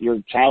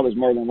 Your child is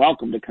more than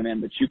welcome to come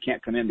in, but you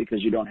can't come in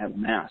because you don't have a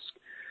mask.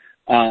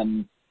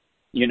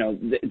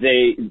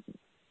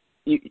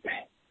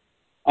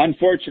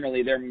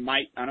 Unfortunately, there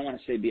might, I don't want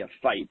to say be a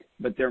fight,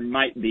 but there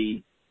might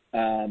be,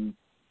 so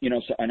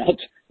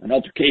an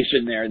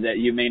altercation there that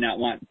you may not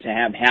want to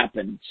have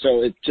happen.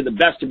 So to the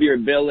best of your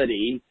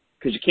ability,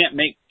 because you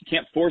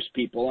can't force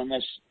people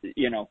unless,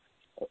 you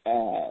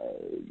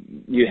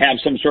have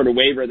some sort of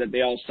waiver that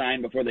they all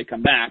sign before they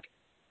come back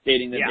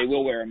stating that they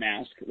will wear a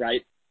mask,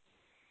 right?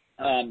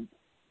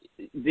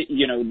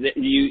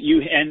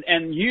 You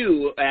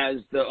as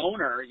the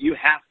owner, you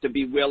have to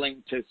be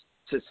willing to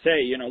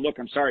say, look,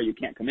 I'm sorry, you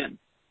can't come in.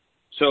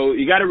 So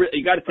you got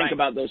to think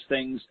about those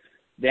things.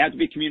 They have to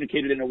be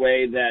communicated in a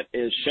way that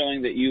is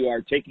showing that you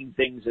are taking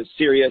things as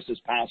serious as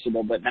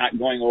possible, but not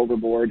going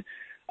overboard,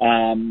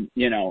 and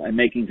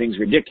making things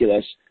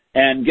ridiculous,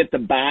 and get the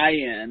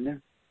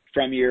buy-in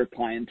from your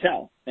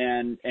clientele,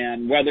 and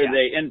whether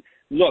they, and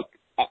look,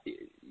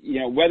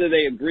 whether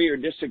they agree or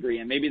disagree,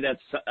 and maybe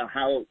that's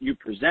how you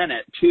present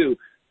it too,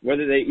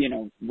 whether they,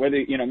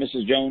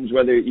 Mrs. Jones,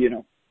 whether,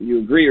 you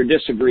agree or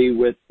disagree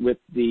with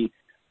the,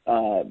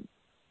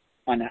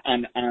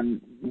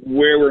 on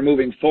where we're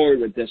moving forward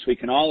with this, we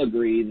can all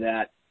agree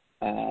that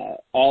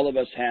all of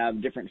us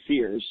have different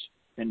fears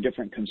and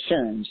different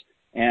concerns,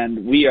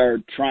 and we are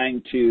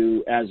trying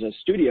to, as a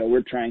studio,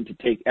 we're trying to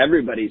take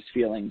everybody's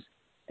feelings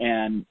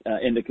and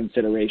into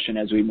consideration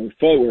as we move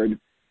forward.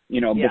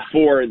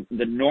 Before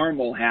the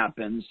normal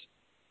happens,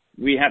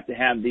 we have to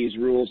have these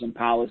rules and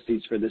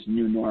policies for this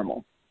new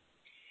normal.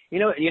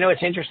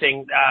 It's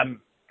interesting.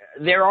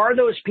 There are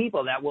those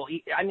people that will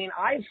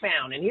I've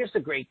found, and here's the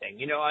great thing,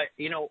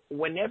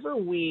 whenever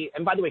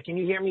and by the way, can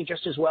you hear me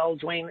just as well,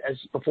 Duane, as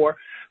before?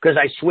 Because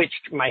I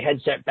switched, my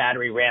headset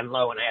battery ran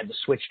low and I had to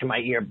switch to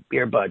my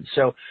earbuds.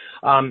 So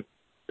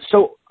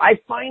I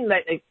find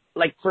that,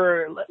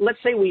 let's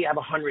say we have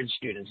 100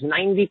 students,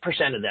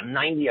 90% of them,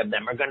 90 of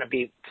them are going to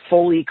be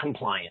fully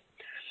compliant.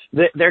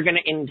 They're going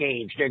to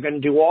engage. They're going to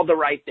do all the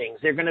right things.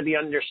 They're going to be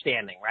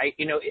understanding, right?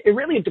 It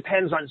really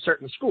depends on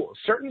certain schools.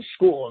 Certain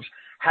schools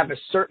have a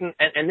certain,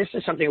 and this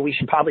is something we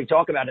should probably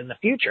talk about in the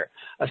future,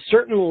 a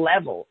certain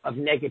level of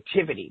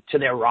negativity to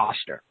their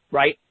roster,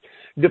 right?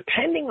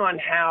 Depending on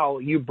how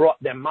you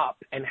brought them up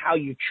and how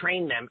you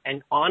trained them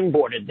and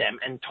onboarded them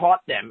and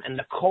taught them and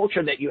the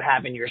culture that you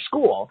have in your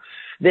school,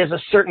 there's a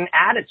certain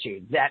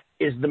attitude that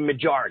is the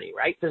majority,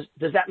 right?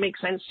 Does that make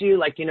sense to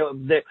you?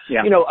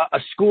 A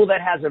school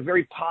that has a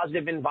very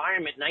positive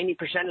environment,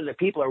 90% of the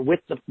people are with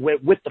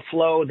the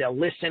flow. They'll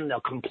listen, they'll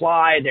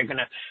comply, they're going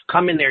to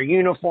come in their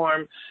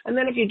uniform. And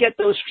then if you get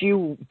those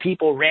few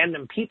people,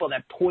 random people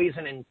that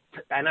poison,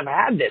 and I've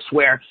had this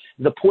where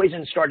the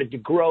poison started to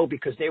grow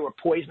because they were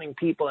poisoning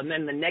people, and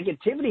then the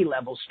negativity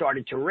levels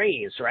started to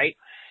raise, right?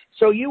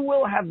 So you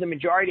will have the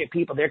majority of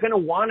people, they're going to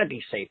want to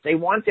be safe. They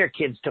want their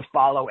kids to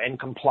follow and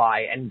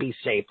comply and be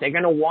safe. They're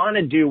going to want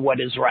to do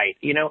what is right,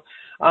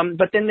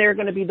 but then there are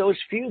going to be those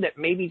few that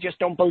maybe just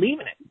don't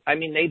believe in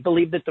it. They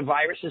believe that the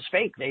virus is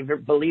fake. They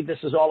believe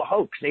this is all a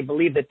hoax. They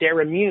believe that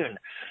they're immune.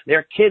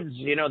 Their kids,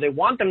 they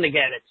want them to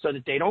get it so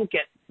that they don't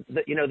get,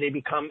 they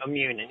become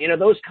immune.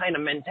 And, those kind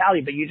of mentality,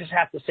 but you just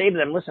have to say to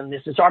them, listen,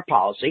 this is our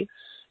policy.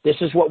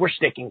 This is what we're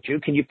sticking to.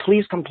 Can you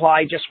please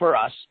comply just for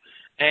us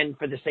and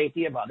for the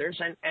safety of others?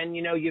 And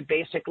you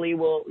basically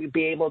will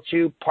be able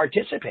to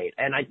participate.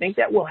 And I think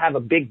that will have a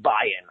big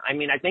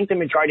buy-in. I think the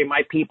majority of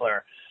my people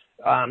are,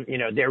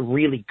 they're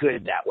really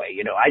good that way.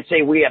 I'd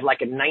say we have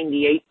like a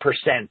 98%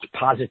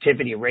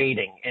 positivity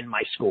rating in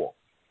my school.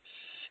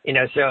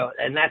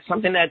 And that's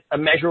something that a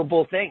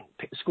measurable thing.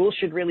 Schools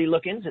should really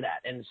look into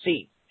that and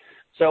see.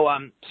 So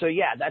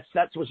yeah,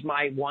 that was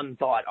my one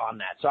thought on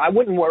that. So I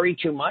wouldn't worry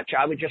too much.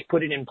 I would just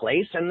put it in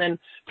place. And then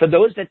for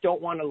those that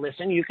don't want to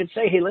listen, you could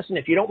say, hey, listen,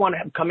 if you don't want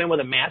to come in with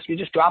a mask, you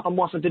just drop them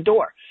off at the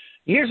door.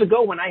 Years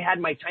ago, when I had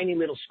my tiny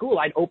little school,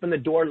 I'd open the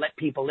door, let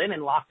people in,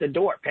 and lock the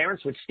door.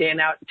 Parents would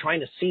stand out trying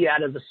to see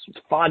out of the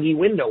foggy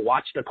window,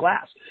 watch the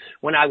class.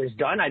 When I was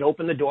done, I'd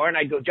open the door and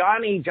I'd go,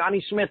 Johnny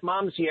Smith,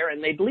 Mom's here,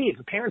 and they'd leave.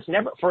 The parents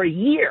never, for a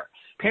year,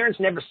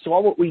 parents never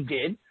saw what we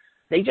did.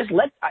 They just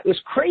it was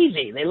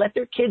crazy. They let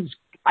their kids,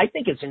 I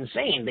think it's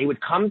insane. They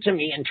would come to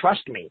me and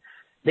trust me.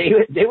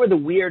 They were the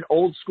weird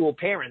old school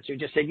parents who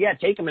just said, yeah,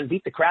 take them and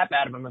beat the crap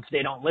out of them if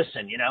they don't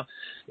listen,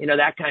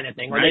 that kind of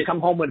thing. Or they come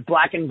home with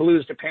black and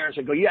blues. The parents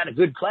would go, you had a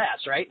good class,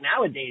 right?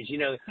 Nowadays,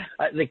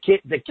 the kid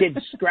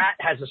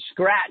has a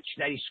scratch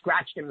that he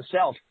scratched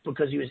himself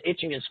because he was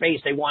itching his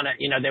face. They want to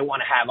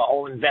have a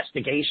whole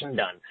investigation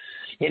done,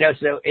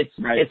 so it's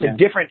a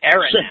different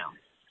era now.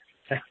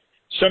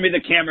 Show me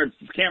the camera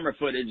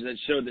footage that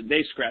showed that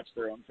they scratched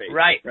their own face.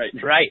 Right.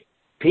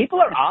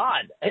 People are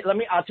odd.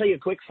 I'll tell you a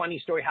quick funny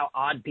story how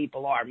odd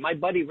people are. My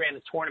buddy ran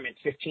a tournament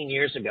 15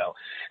 years ago,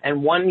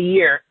 and one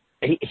year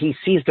he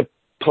sees the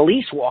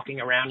police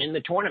walking around in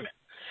the tournament.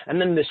 And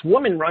then this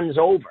woman runs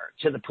over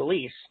to the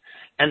police,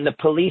 and the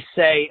police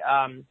say,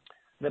 and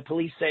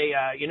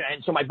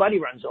so my buddy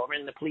runs over,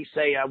 and the police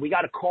say, we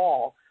got a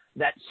call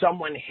that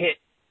someone hit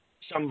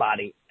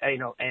somebody,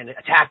 and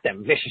attacked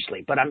them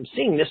viciously. But I'm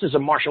seeing this is a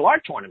martial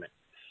art tournament.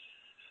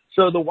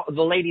 So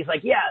the lady's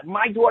like, yeah,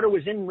 my daughter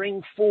was in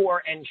ring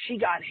 4 and she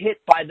got hit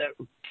by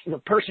the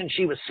person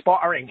she was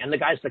sparring. And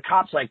the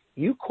cop's like,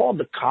 you called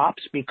the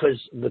cops because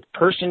the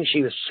person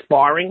she was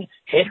sparring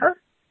hit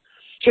her?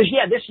 She goes,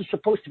 yeah, this is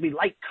supposed to be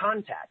light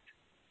contact.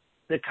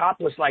 The cop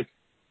was like,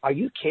 are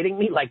you kidding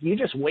me? Like, you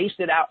just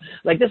wasted out.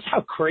 Like, this is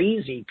how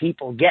crazy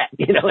people get,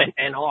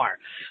 and are.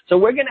 So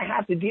we're going to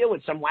have to deal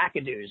with some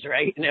wackadoos,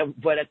 right?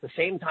 But at the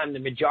same time, the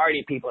majority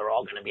of people are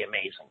all going to be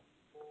amazing.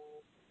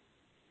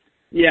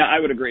 Yeah, I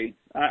would agree.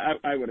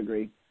 I would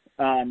agree.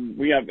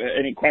 We have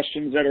any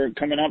questions that are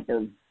coming up?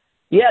 Or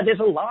Yeah, there's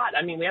a lot.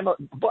 I mean,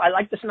 I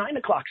like this 9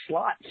 o'clock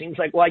slot. Seems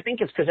like, well, I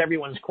think it's because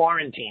everyone's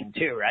quarantined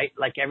too, right?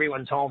 Like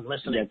everyone's home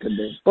listening. Yeah, could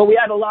be. But we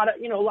had a lot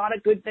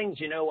of good things.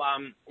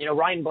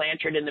 Ryan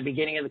Blanchard in the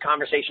beginning of the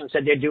conversation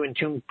said they're doing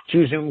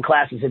two Zoom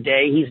classes a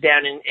day. He's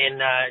down in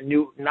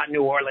not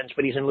New Orleans,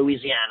 but he's in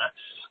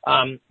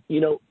Louisiana.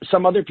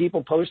 Some other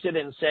people posted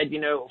and said,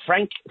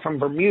 Frank from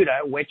Bermuda,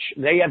 which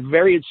they have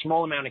very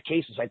small amount of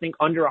cases, I think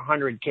under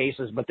 100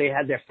 cases, but they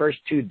had their first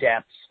 2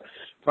 deaths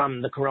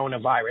from the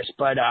coronavirus,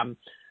 but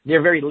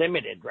they're very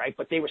limited, right?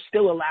 But they were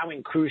still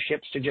allowing cruise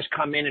ships to just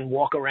come in and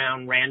walk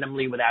around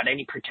randomly without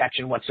any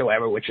protection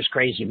whatsoever, which is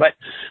crazy.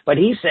 But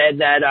he said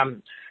that,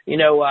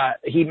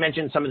 he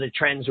mentioned some of the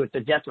trends with the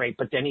death rate,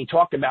 but then he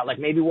talked about like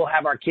maybe we'll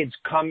have our kids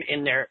come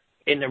in their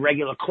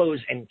regular clothes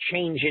and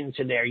change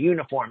into their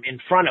uniform in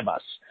front of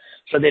us,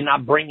 so they're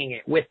not bringing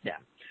it with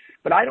them.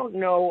 But I don't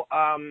know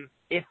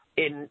if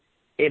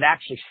it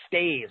actually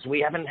stays. We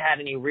haven't had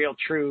any real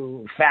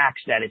true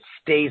facts that it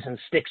stays and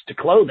sticks to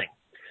clothing.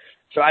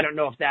 So I don't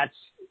know if that's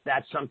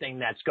something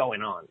that's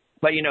going on.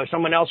 But,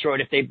 someone else wrote,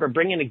 if they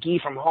bring in a gi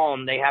from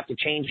home, they have to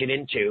change it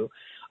into,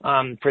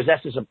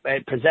 possesses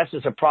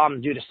a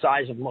problem due to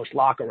size of most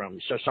locker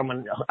rooms. So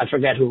I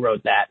forget who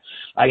wrote that.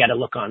 I got to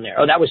look on there.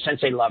 Oh, that was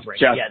Sensei Lovering.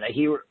 Jeff.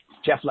 Yeah,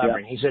 Jeff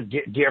Lovering. Yeah. He's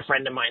a dear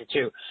friend of mine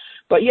too.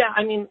 But yeah,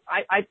 I mean,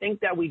 I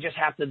think that we just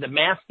have to, the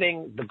mask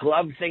thing, the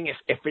glove thing,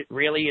 if it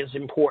really is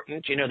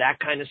important, that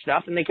kind of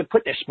stuff. And they could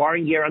put their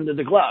sparring gear under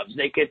the gloves.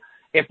 They could,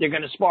 if they're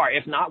going to spar.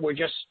 If not, we're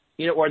just,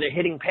 or they're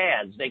hitting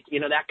pads, that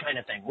kind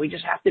of thing. We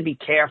just have to be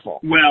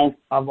careful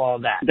of all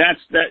that.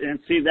 And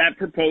see, that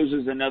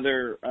proposes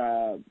another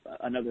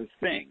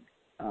thing,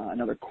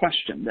 another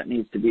question that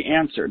needs to be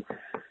answered.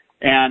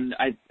 And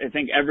I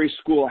think every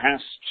school has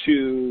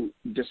to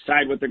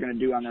decide what they're going to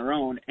do on their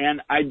own.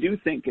 And I do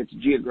think it's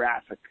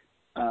geographic.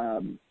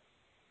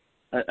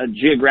 A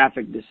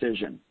geographic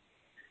decision,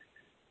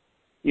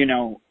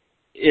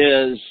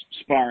 is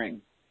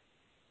sparring,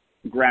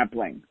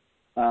 grappling,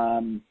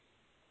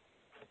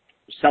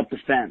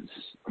 self-defense,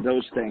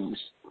 those things.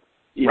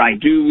 Right.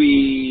 Do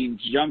we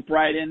jump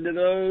right into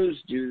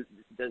those?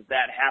 Does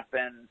that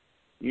happen,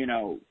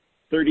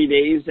 30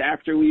 days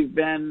after we've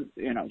been,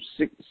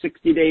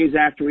 60 days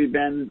after we've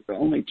been,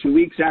 only 2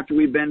 weeks after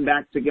we've been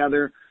back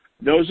together?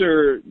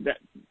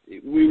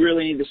 We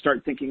really need to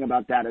start thinking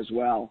about that as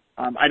well.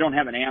 I don't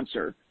have an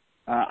answer,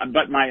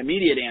 but my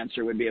immediate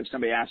answer would be, if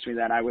somebody asked me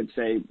that, I would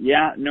say,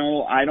 yeah,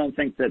 no, I don't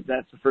think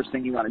that's the first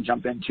thing you want to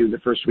jump into the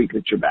first week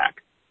that you're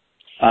back.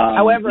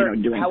 However,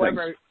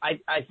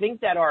 I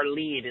think that our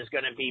lead is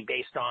going to be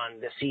based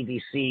on the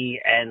CDC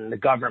and the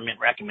government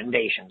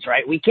recommendations,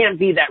 right? We can't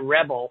be that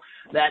rebel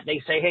that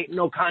they say, hey,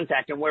 no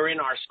contact, and we're in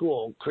our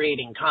school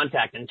creating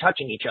contact and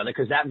touching each other,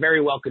 because that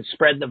very well could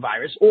spread the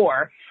virus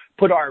or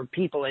put our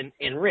people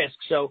in risk.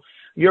 So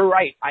you're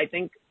right. I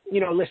think,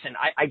 listen,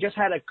 I just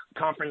had a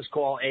conference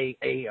call,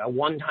 a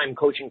one-time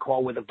coaching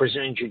call with a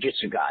Brazilian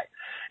Jiu-Jitsu guy.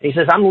 And he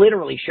says, I'm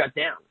literally shut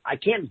down. I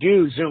can't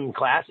do Zoom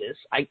classes.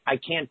 I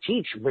can't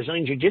teach.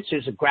 Brazilian Jiu-Jitsu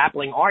is a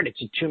grappling art.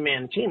 It's a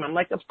 2-man team. I'm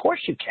like, of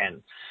course you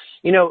can.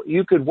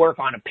 You could work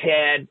on a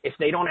pad. If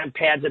they don't have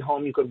pads at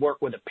home, you could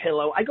work with a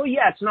pillow. I go,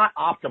 yeah, it's not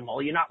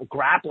optimal. You're not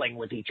grappling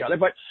with each other,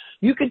 but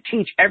you could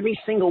teach every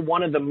single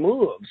one of the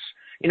moves.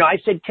 I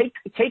said,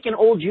 take an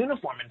old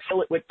uniform and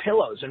fill it with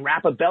pillows and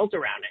wrap a belt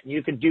around it. And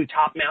you could do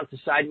top mount to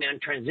side mount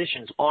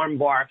transitions, arm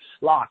bar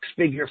locks,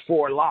 figure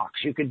 4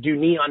 locks. You could do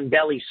knee on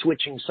belly,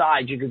 switching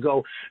sides. You could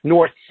go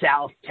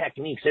north-south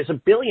techniques. There's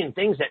a billion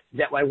things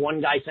that my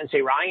one guy, Sensei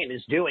Ryan,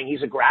 is doing.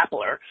 He's a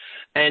grappler.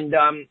 And,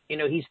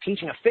 he's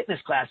teaching a fitness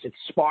class. It's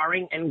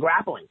sparring and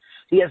grappling.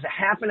 He has a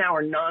half an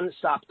hour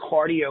nonstop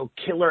cardio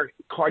killer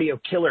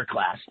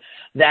class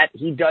that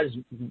he does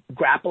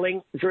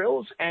grappling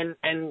drills and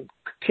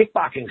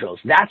kickboxing drills.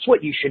 That's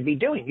what you should be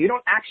doing. You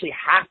don't actually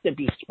have to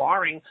be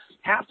sparring.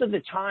 Half of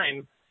the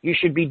time you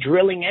should be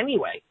drilling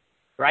anyway,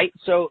 right?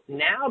 So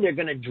now they're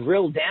going to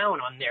drill down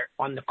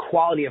on the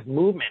quality of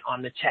movement,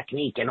 on the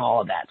technique and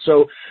all of that.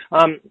 So,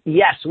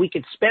 yes, we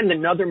could spend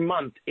another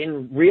month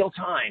in real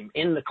time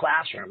in the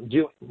classroom,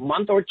 do a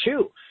month or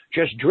 2,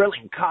 just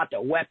drilling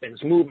kata,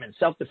 weapons, movement,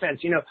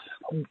 self-defense,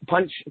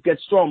 punch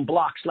gets thrown,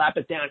 block, slap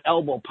it down,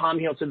 elbow, palm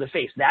heel to the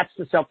face. That's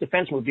the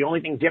self-defense move. The only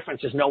thing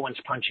difference is no one's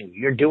punching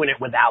you. You're doing it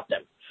without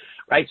them,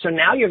 right? So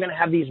now you're going to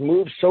have these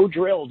moves so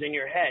drilled in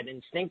your head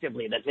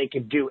instinctively that they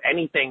could do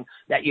anything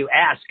that you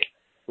ask,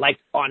 like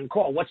on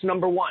call. What's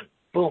number 1?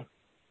 Boom.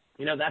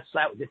 That's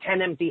the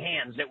 10 empty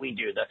hands that we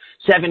do,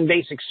 the 7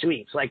 basic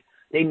sweeps. Like,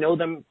 they know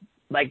them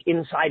like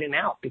inside and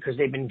out because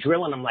they've been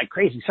drilling them like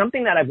crazy.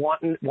 Something that I've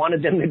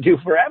wanted them to do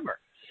forever.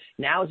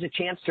 Now is a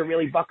chance to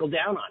really buckle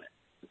down on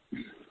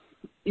it.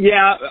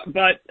 Yeah,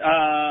 but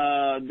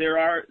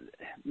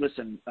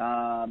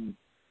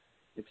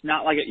it's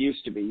not like it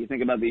used to be. You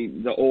think about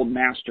the old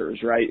masters,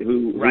 right?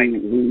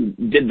 Who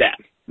did that,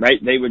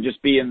 right? They would just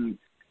be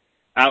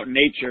out in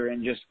nature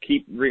and just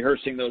keep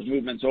rehearsing those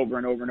movements over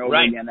and over and over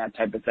again, that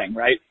type of thing,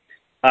 right?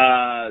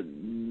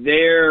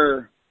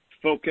 Their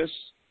focus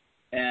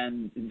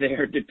and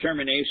their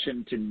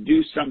determination to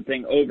do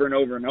something over and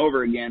over and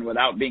over again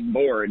without being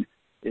bored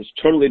is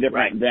totally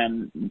different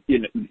than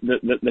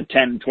the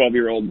 10,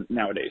 12-year-old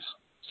nowadays.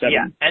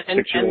 7,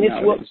 6-year-old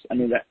nowadays. I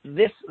mean,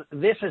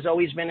 this has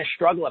always been a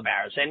struggle of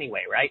ours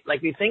anyway, right?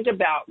 Like, we think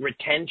about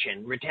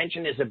retention.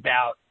 Retention is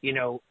about,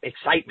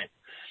 excitement.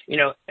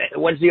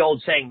 What's the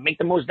old saying? Make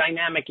the most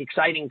dynamic,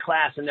 exciting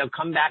class, and they'll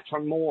come back for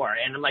more.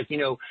 And I'm like,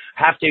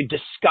 have to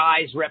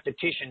disguise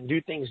repetition,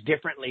 do things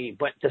differently,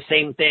 but the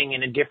same thing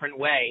in a different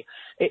way.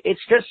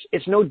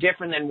 It's no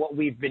different than what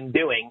we've been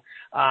doing.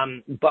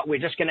 But we're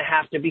just going to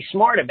have to be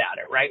smart about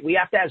it, right? We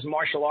have to, as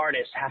martial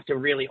artists, have to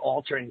really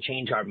alter and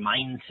change our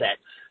mindset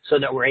so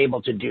that we're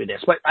able to do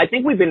this. But I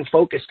think we've been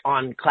focused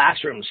on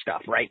classroom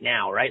stuff right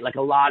now, right? Like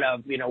a lot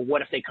of,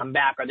 what if they come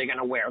back? Are they going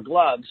to wear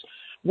gloves?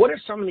 What are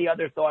some of the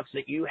other thoughts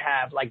that you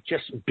have, like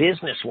just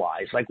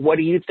business-wise? Like, what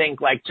do you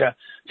think, like, to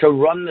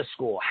run the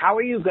school? How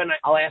are you going to,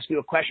 I'll ask you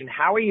a question,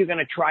 how are you going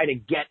to try to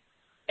get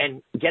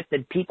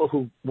the people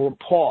who were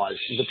paused,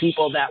 the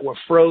people that were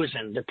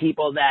frozen, the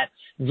people that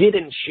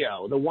didn't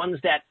show, the ones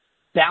that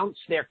bounced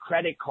their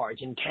credit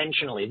cards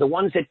intentionally, the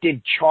ones that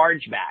did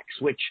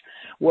chargebacks, which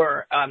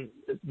were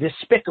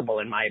despicable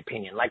in my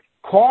opinion. Like,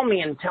 call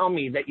me and tell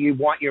me that you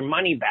want your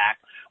money back,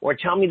 or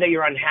tell me that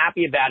you're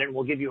unhappy about it and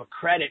we'll give you a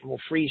credit and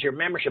we'll freeze your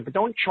membership. But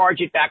don't charge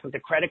it back with the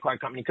credit card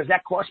company, because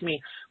that cost me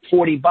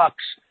 $40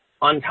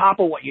 on top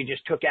of what you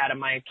just took out of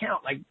my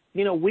account. Like,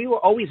 we were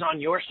always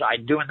on your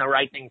side doing the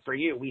right thing for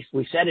you. We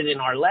said it in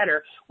our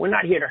letter. We're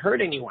not here to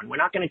hurt anyone. We're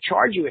not going to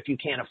charge you if you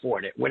can't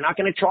afford it. We're not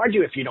going to charge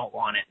you if you don't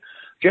want it.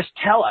 Just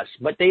tell us.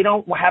 But they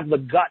don't have the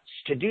guts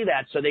to do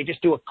that, so they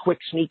just do a quick,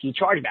 sneaky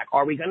chargeback.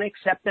 Are we going to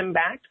accept them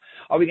back?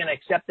 Are we going to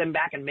accept them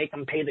back and make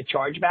them pay the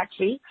chargeback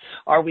fee?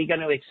 Are we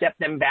going to accept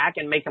them back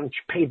and make them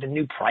pay the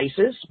new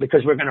prices,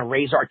 because we're going to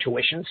raise our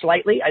tuition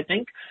slightly, I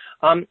think,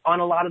 on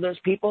a lot of those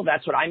people?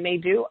 That's what I may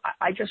do.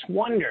 I just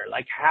wonder,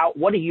 like,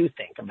 what do you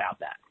think about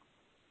that?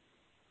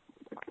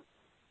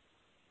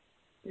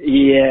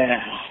 Yeah,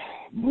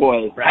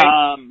 boy.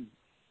 Right?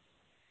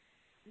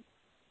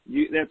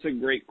 That's a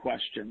great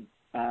question.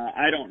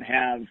 I don't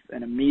have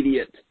an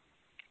immediate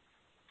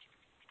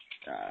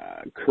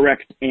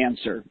correct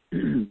answer.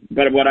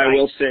 But what I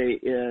will say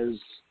is,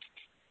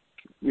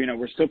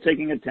 we're still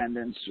taking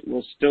attendance.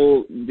 We'll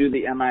still do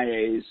the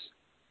MIAs.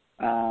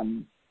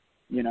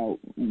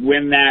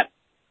 When that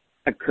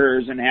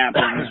occurs and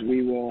happens,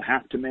 we will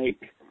have to make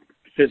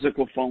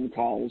physical phone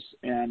calls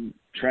and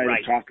try to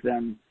talk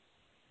them,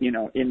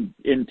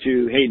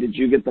 into, hey, did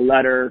you get the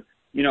letter?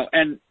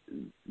 And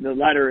the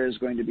letter is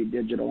going to be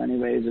digital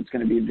anyways. It's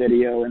going to be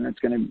video, and it's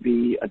going to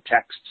be a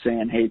text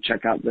saying, hey,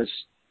 check out this,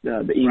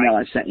 the email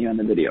I sent you on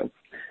the video.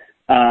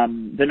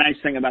 The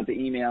nice thing about the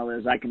email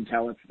is I can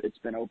tell if it's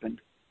been opened.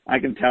 I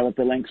can tell if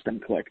the link's been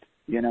clicked,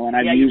 and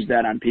I've used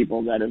that on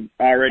people that have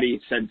already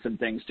said some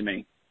things to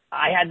me.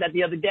 I had that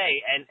the other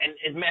day,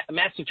 and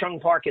Master Chung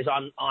Park is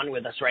on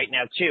with us right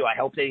now too. I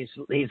hope that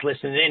he's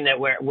listening in, that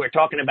we're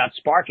talking about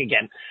Spark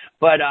again.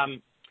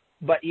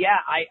 But yeah,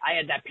 I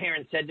had that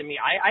parent said to me,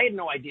 I had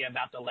no idea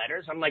about the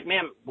letters. I'm like,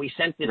 ma'am, we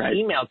sent this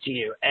email to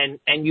you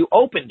and you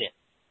opened it.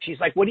 She's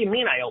like, what do you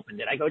mean I opened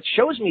it? I go, it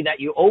shows me that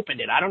you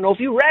opened it. I don't know if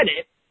you read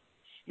it.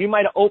 You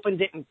might have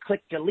opened it and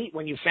clicked delete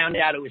when you found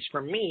out it was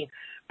from me,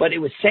 but it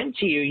was sent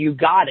to you. You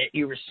got it.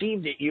 You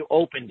received it. You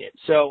opened it.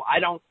 So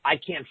I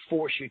can't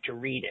force you to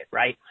read it.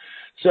 Right.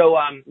 So,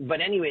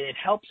 but anyway, it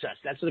helps us.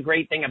 That's the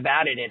great thing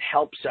about it. It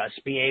helps us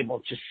be able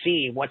to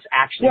see what's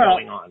actually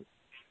going on.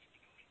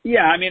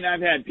 Yeah. I mean,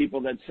 I've had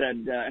people that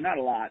said, not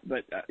a lot,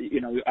 but, I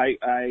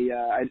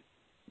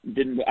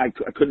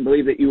couldn't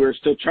believe that you were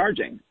still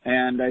charging.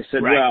 And I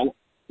said, well,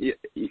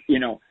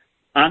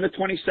 on the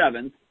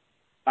 27th,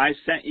 I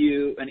sent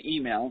you an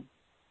email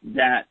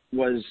that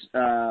was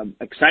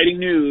exciting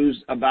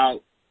news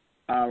about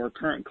our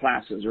current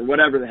classes, or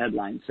whatever the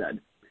headline said.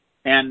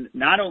 And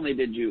not only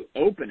did you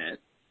open it,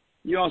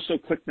 you also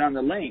clicked on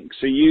the link.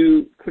 So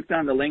you clicked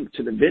on the link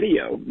to the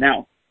video.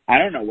 Now, I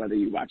don't know whether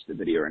you watched the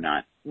video or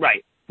not.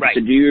 Right.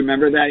 So do you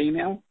remember that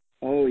email?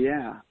 Oh,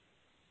 yeah.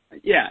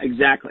 Yeah,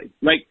 exactly.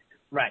 Like,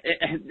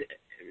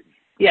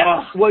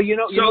 yeah. Well, you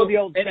know the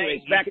old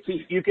anyways,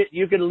 saying,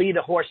 you could lead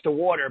a horse to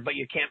water, but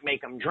you can't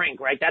make him drink,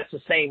 right? That's the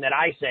saying that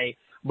I say.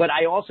 But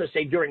I also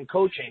say during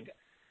coaching,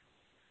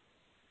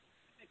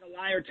 make a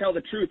liar tell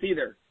the truth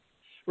either.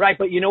 Right.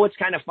 But you know what's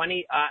kind of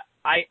funny?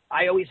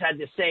 I always had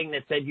this saying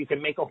that said you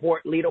can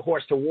lead a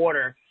horse to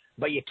water,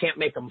 but you can't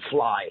make him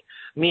fly.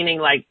 Meaning,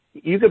 like,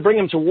 you could bring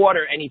him to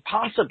water and he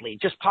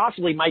just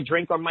possibly might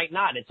drink or might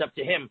not. It's up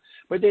to him.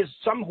 But there's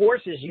some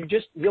horses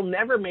you'll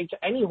never make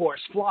any horse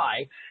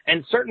fly.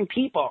 And certain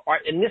people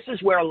and this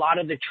is where a lot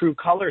of the true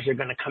colors are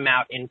going to come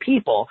out in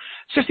people,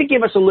 just to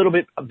give us a little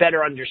bit a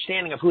better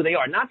understanding of who they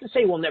are. Not to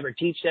say we'll never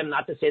teach them,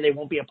 not to say they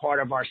won't be a part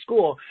of our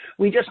school.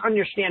 We just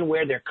understand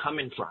where they're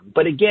coming from.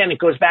 But again, it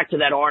goes back to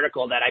that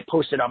article that I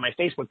posted on my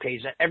Facebook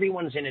page, that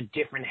everyone's in a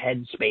different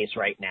headspace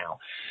right now.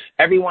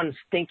 Everyone's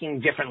thinking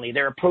differently.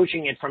 They're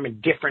approaching it from a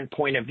different different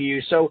point of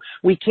view. So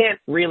we can't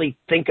really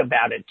think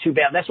about it too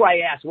bad. That's why I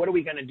asked, what are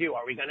we going to do?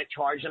 Are we going to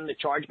charge them the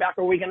chargeback,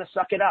 or are we going to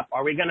suck it up?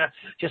 Are we going to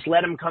just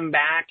let them come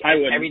back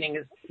and everything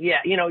is,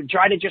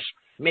 try to just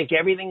make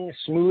everything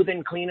smooth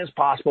and clean as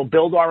possible,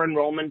 build our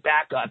enrollment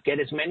back up, get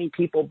as many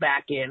people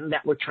back in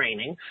that we're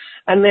training.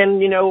 And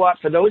then,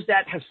 for those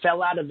that have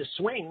fell out of the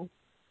swing,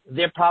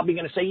 they're probably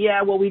going to say,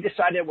 yeah, well, we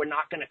decided we're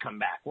not going to come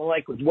back. Well,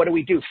 like, what do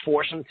we do?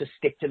 Force them to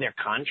stick to their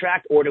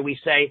contract? Or do we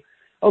say,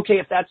 okay,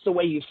 if that's the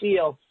way you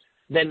feel,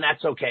 then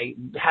that's okay.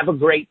 Have a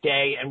great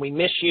day, and we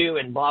miss you,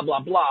 and blah, blah,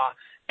 blah,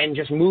 and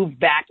just move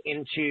back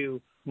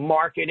into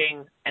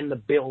marketing and the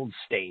build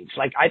stage.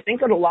 Like, I think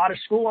that a lot of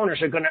school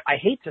owners are going to, I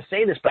hate to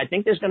say this, but I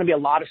think there's going to be a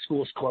lot of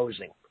schools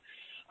closing.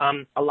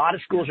 A lot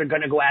of schools are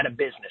going to go out of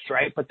business,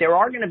 right? But there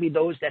are going to be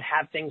those that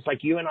have things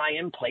like you and I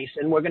in place,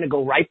 and we're going to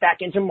go right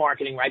back into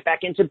marketing, right back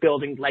into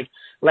building, like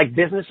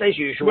business as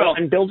usual,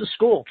 and build a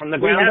school from the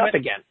ground up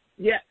again.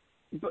 Yeah,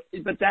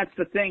 but that's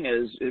the thing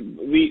is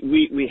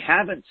we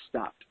haven't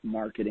stopped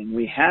marketing.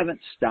 We haven't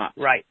stopped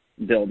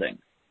building.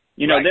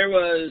 There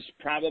was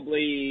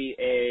probably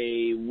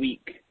a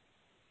week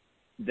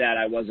that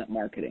I wasn't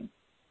marketing.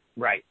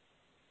 Right.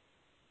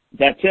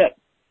 That's it.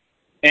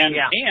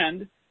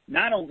 And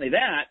not only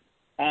that,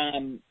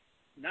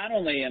 not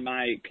only am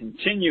I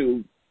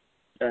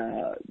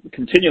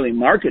continually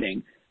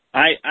marketing,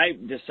 I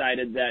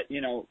decided that,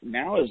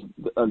 now is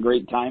a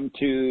great time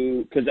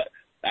to, because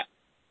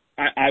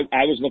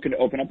I was looking to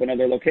open up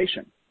another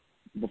location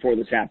before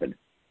this happened.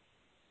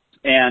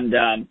 And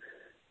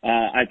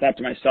I thought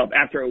to myself,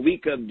 after a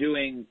week of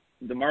doing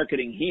the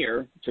marketing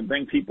here to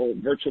bring people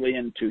virtually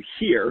into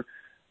here,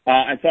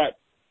 I thought,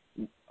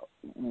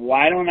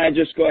 why don't I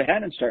just go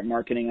ahead and start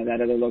marketing at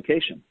that other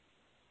location?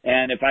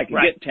 And if I can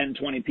get 10,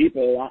 20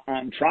 people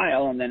on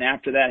trial, and then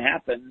after that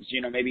happens,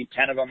 maybe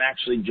 10 of them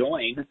actually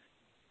join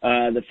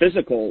the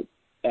physical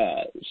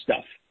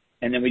stuff.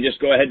 And then we just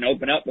go ahead and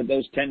open up with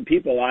those 10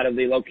 people out of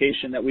the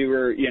location that we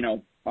were,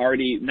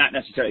 already not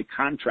necessarily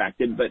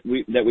contracted, but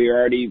that we were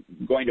already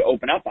going to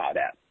open up out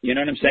at. You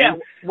know what I'm saying?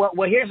 Yeah.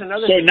 Well, here's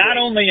another thing. So not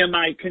only am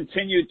I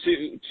continue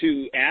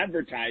to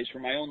advertise for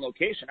my own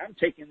location, I'm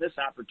taking this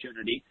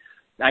opportunity.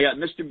 I got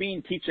Mr.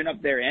 Bean teaching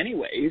up there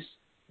anyways.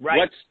 Right.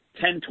 What's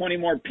 10, 20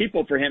 more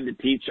people for him to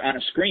teach on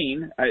a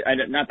screen?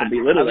 Not to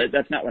belittle it.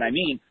 That's not what I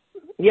mean.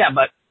 Yeah,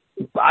 but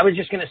I was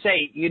just going to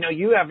say,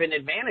 you have an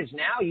advantage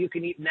now. You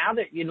can, now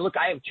that, look,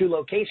 I have 2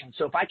 locations.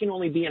 So if I can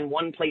only be in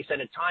one place at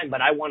a time,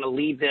 but I want to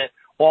leave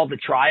all the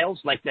trials,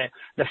 like the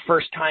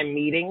first time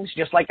meetings,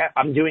 just like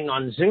I'm doing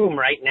on Zoom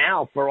right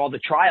now for all the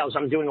trials,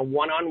 I'm doing a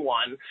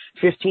one-on-one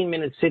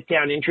 15-minute sit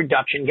down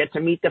introduction, get to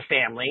meet the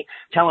family,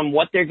 tell them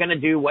what they're going to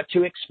do, what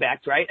to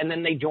expect, right? And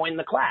then they join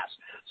the class.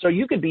 So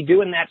you could be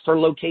doing that for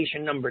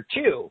location number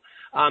 2.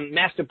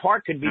 Master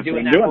Park could be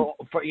doing that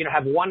for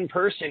have one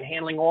person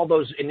handling all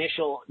those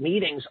initial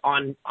meetings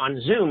on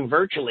Zoom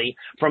virtually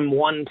from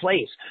one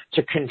place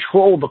to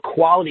control the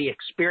quality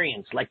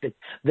experience, like the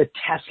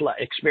Tesla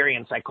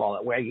experience, I call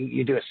it, where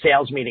you do a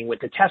sales meeting with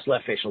the Tesla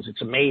officials.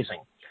 It's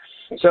amazing.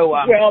 So,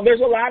 well,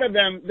 there's a lot of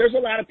them. There's a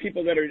lot of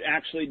people that are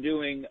actually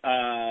doing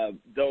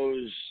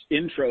those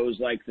intros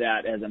like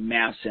that as a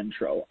mass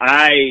intro.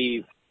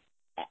 I'm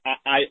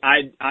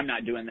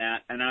not doing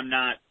that, and I'm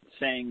not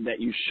saying that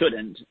you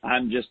shouldn't.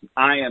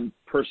 I am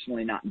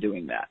personally not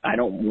doing that. I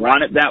don't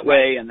want it that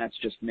way, and that's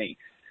just me.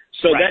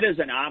 So that is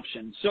an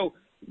option. So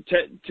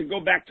to go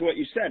back to what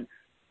you said,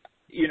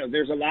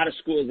 there's a lot of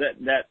schools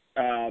that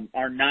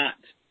are not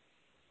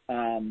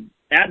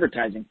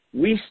advertising.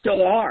 We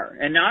still are.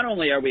 And not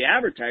only are we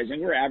advertising,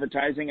 we're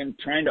advertising and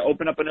trying to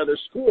open up another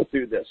school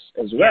through this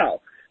as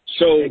well.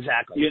 So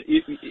exactly.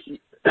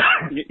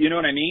 You know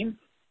what I mean?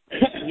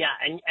 Yeah,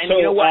 and so,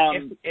 you know what?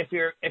 If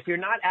you're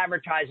not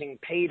advertising,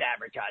 paid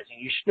advertising,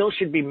 you still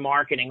should be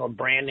marketing or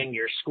branding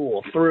your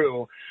school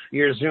through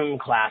your Zoom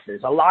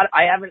classes.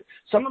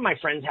 Some of my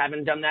friends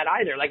haven't done that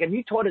either. Like, if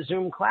you taught a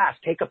Zoom class,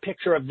 take a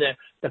picture of the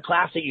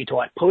class that you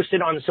taught, post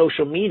it on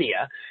social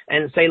media,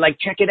 and say, like,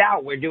 check it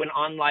out. We're doing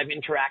on live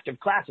interactive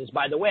classes.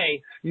 By the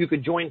way, you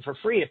could join for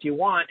free if you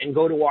want, and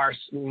go to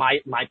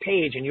my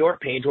page and your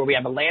page where we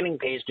have a landing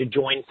page to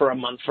join for a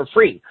month for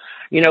free.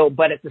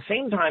 But at the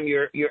same time,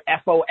 your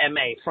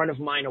FOMA, front of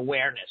mind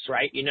awareness,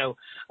 right? And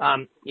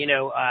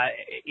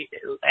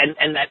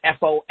that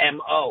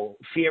FOMO,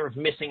 fear of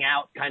missing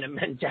out kind of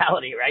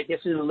mentality, right?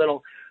 This is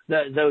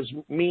those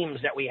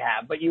memes that we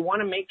have, but you want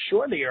to make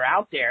sure that you're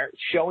out there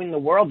showing the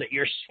world that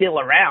you're still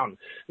around.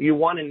 You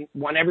want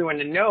everyone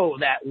to know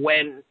that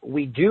when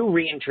we do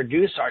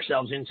reintroduce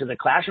ourselves into the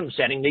classroom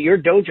setting, that your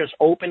dojo's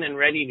open and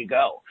ready to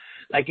go.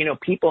 Like,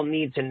 people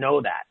need to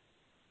know that.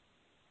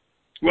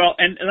 Well,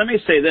 and let me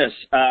say this.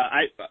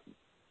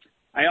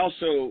 I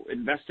also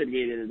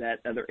investigated that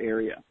other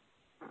area,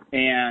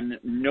 and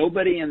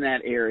nobody in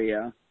that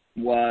area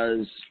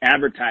was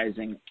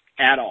advertising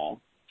at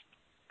all,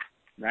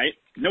 right?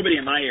 Nobody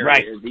in my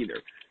area is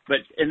either. But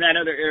in that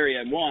other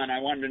area, one, I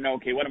wanted to know,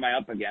 okay, what am I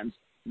up against?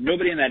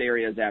 Nobody in that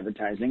area is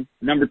advertising.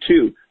 Number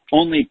 2,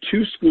 only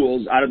 2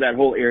 schools out of that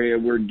whole area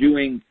were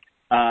doing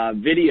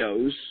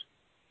videos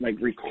like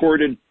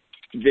recorded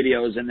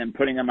videos and then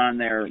putting them on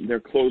their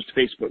closed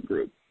Facebook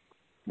group.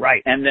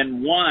 Right. And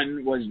then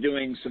one was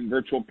doing some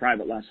virtual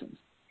private lessons.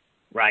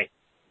 Right.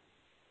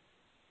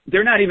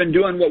 They're not even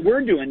doing what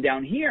we're doing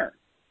down here.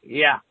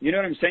 Yeah. You know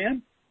what I'm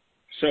saying?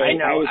 So I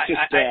know. I was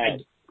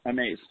just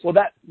amazed. Well,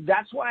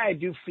 that's why I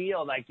do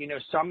feel like, you know,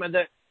 some of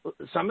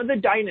the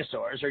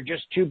dinosaurs are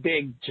just too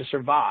big to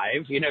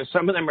survive. You know,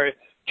 some of them are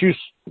too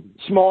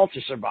small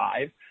to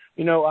survive.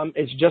 You know,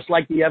 it's just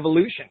like the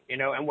evolution, you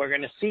know, and we're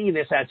going to see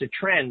this as a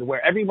trend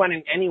where everyone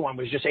and anyone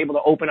was just able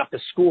to open up the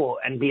school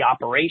and be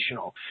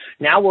operational.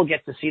 Now we'll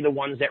get to see the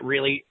ones that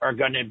really are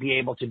going to be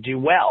able to do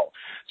well.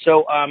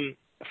 So,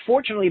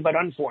 fortunately, but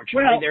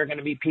unfortunately, there are going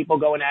to be people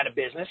going out of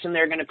business, and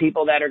there are going to be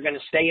people that are going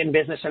to stay in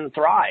business and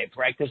thrive,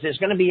 right? Because there's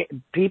going to be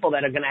people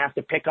that are going to have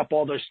to pick up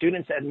all those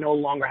students that no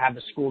longer have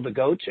a school to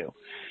go to.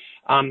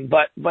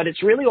 But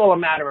it's really all a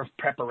matter of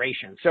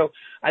preparation. So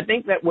I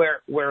think that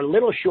we're a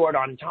little short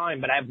on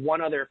time, but I have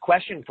one other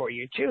question for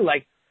you too.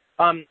 Like,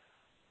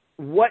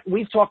 what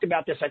we've talked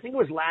about this, I think it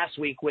was last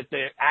week with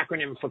the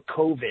acronym for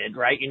COVID,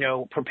 right? You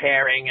know,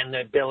 preparing and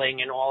the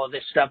billing and all of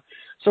this stuff.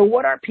 So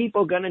what are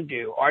people going to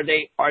do? Are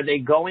they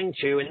going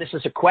to, and this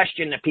is a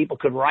question that people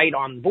could write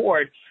on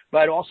board,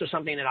 but also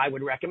something that I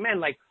would recommend,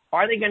 like,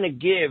 are they going to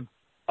give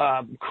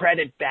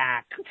credit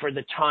back for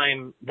the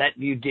time that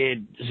you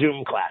did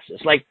Zoom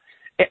classes? Like,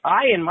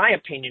 I, in my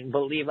opinion,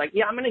 believe like,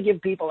 yeah, I'm going to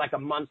give people like a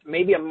month,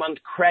 maybe a month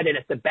credit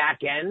at the back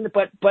end,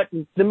 but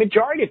the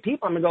majority of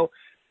people, I'm going to go,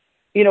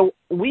 you know,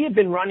 we have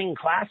been running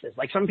classes.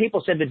 Like some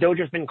people said the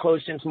dojo's been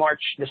closed since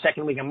March, the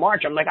second week of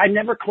March. I'm like, I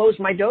never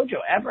closed my dojo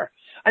ever.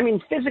 I mean,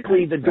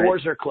 physically the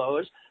doors are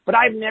closed, but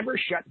I've never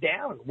shut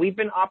down. We've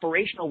been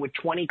operational with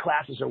 20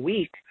 classes a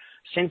week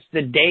since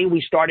the day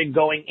we started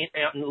going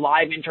in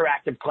live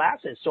interactive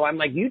classes. So I'm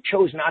like, you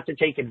chose not to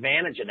take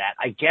advantage of that.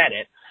 I get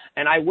it.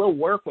 And I will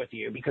work with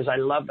you because I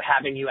love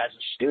having you as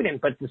a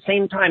student. But at the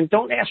same time,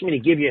 don't ask me to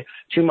give you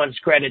 2 months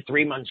credit,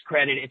 3 months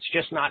credit. It's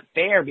just not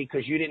fair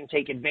because you didn't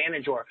take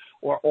advantage or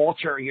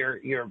alter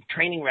your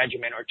training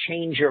regimen or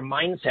change your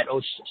mindset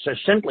so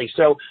simply.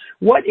 So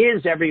what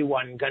is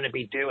everyone going to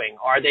be doing?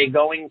 Are they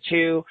going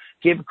to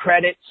give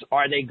credits?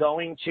 Are they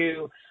going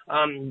to,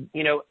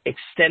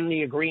 extend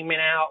the agreement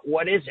out?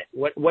 What is it?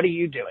 What are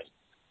you doing?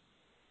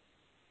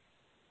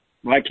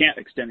 Well, I can't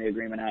extend the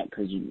agreement out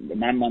because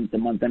my month to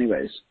month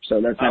anyways,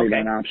 so that's not even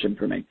an option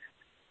for me.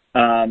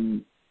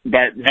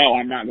 But no,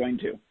 I'm not going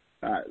to.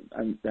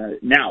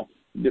 Now,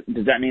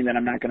 does that mean that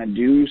I'm not going to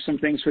do some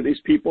things for these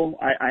people?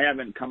 I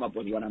haven't come up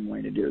with what I'm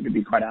going to do, to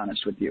be quite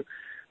honest with you.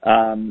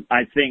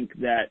 I think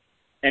that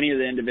any of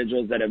the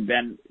individuals that have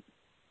been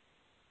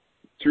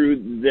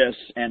through this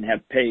and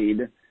have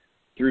paid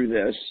through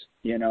this,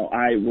 you know,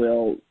 I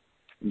will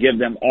give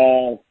them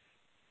all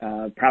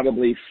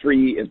probably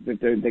free, if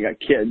they got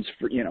kids,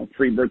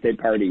 free birthday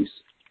parties,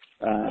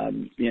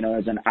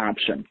 as an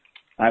option.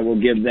 I will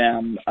give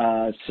them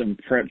some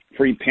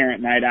free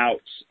parent night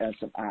outs as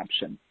an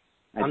option.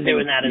 I'm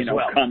doing that as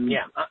well. Come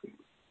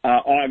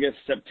August,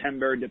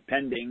 September,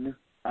 depending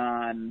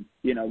on,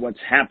 what's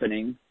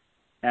happening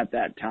at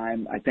that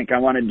time. I think I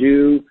want to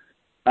do,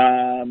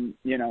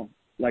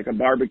 like a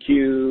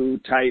barbecue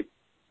type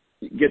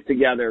get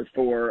together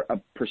for a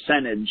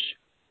percentage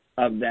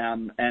of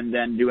them, and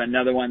then do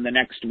another one the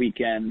next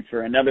weekend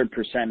for another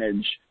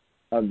percentage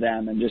of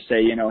them, and just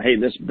say, hey,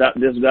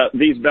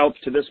 these belts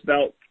to this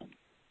belt,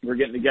 we're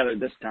getting together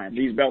this time.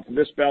 These belts to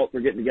this belt,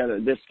 we're getting together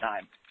this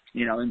time,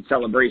 in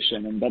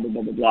celebration and blah, blah,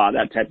 blah, blah, blah,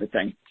 that type of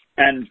thing.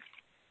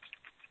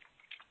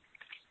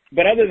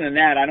 But other than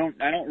that, I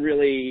don't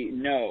really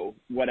know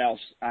what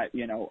else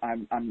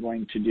I'm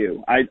going to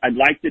do. I'd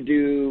like to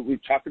do,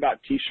 we've talked about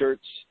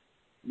T-shirts.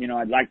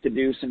 I'd like to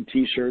do some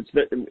T-shirts.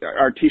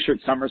 Our T-shirt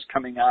summer's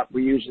coming up.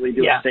 We usually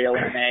do a sale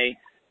in May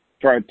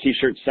for our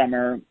T-shirt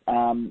summer.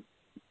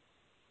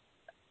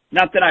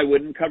 Not that I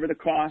wouldn't cover the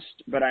cost,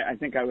 but I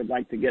think I would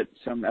like to get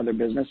some other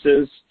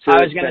businesses to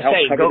help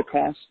cover the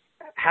cost.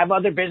 Have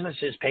other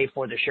businesses pay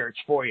for the shirts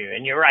for you.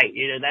 And you're right.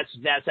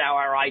 That's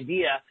our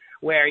idea,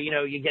 where,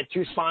 you get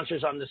 2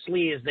 sponsors on the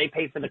sleeves. They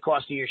pay for the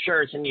cost of your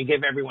shirts, and you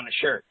give everyone a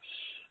shirt.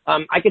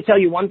 I can tell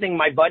you one thing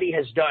my buddy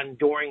has done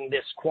during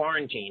this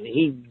quarantine.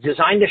 He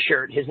designed a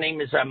shirt. His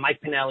name is Mike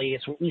Pinelli.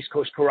 It's from East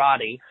Coast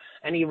Karate.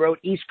 And he wrote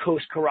East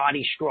Coast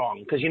Karate Strong.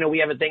 Because, we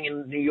have a thing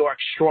in New York,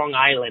 Strong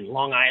Island.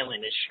 Long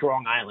Island is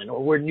Strong Island.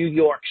 Or we're New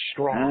York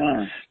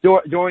Strong.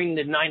 During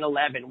the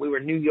 9/11, we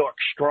were New York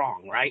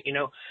Strong, right?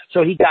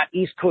 So he got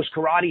East Coast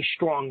Karate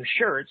Strong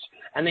shirts.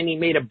 And then he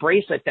made a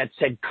bracelet that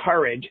said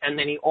Courage. And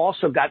then he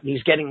also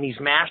he's getting these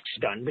masks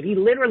done. But he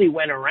literally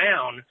went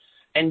around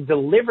and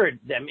delivered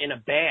them in a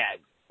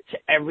bag to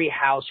every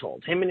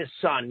household. Him and his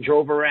son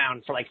drove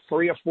around for like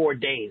 3 or 4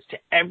 days to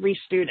every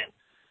student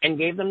and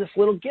gave them this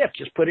little gift,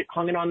 just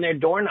hung it on their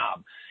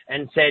doorknob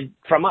and said,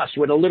 from us,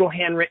 with a little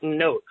handwritten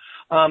note.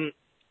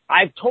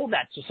 I've told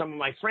that to some of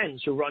my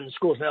friends who run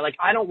schools, and they're like,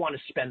 I don't want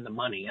to spend the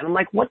money. And I'm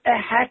like, what the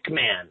heck,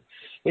 man?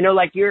 We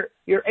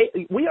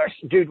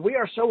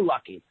are so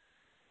lucky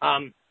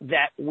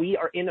that we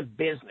are in a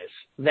business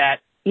that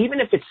even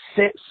if it's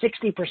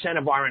 60%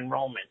 of our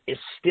enrollment is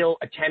still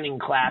attending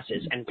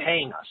classes and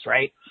paying us,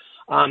 right?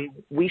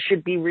 We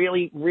should be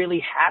really, really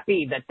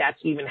happy that that's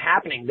even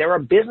happening. There are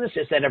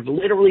businesses that have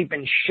literally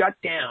been shut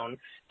down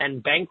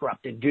and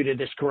bankrupted due to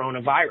this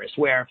coronavirus,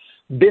 where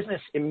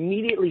business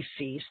immediately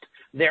ceased.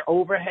 Their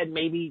overhead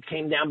maybe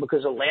came down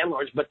because of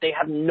landlords, but they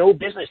have no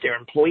business. Their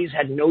employees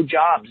had no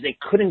jobs. They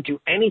couldn't do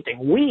anything.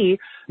 We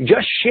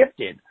just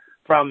shifted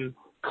from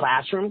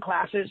classroom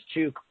classes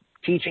to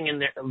teaching in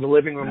the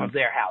living room of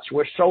their house.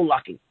 We're so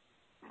lucky.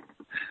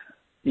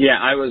 Yeah,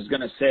 I was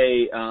going to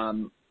say,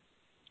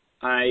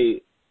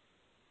 I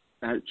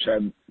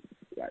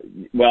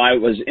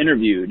was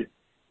interviewed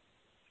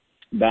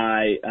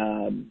by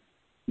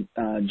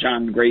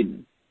John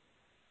Graydon,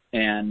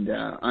 and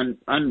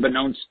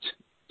unbeknownst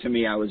to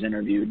me, I was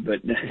interviewed,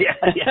 but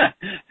yeah.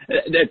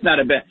 It's not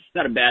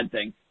a bad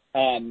thing.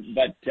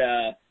 But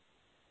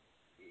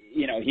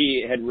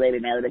he had wrote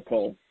an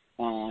article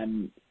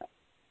on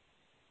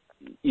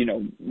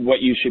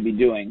what you should be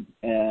doing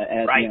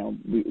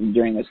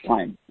during this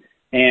time.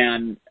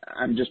 And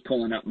I'm just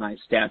pulling up my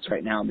stats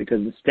right now, because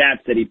the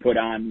stats that he put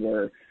on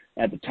were,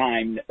 at the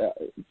time,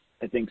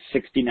 I think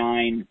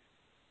 69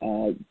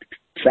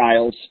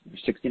 trials,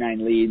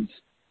 69 leads,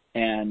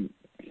 and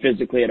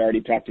physically had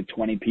already talked to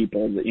 20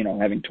 people,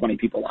 having 20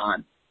 people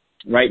on.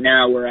 Right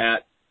now we're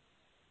at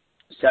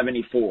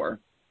 74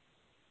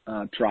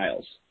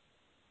 trials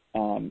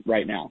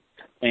right now.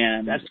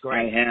 And that's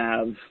great. I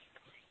have,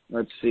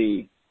 let's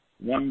see,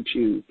 1,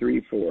 2,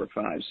 3, 4,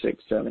 5,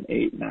 6, 7,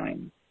 8,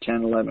 9,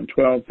 10, 11,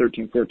 12,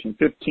 13, 14,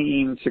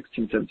 15,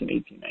 16, 17,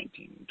 18,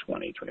 19,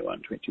 20,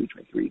 21, 22,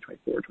 23,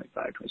 24,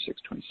 25,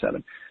 26,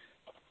 27.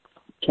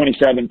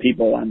 27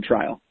 people on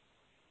trial.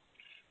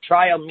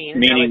 Trial means,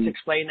 now let's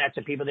explain that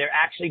to people. They're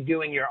actually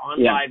doing your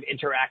on-live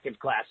interactive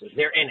classes.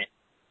 They're in it.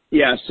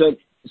 Yeah, so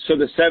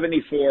the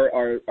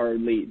 74 are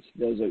leads.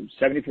 Those are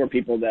 74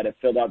 people that have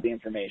filled out the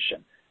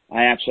information.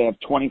 I actually have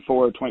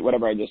 24, 20,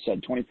 whatever I just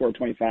said, 24,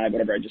 25,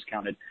 whatever I just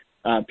counted,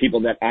 people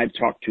that I've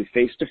talked to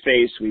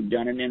face-to-face. We've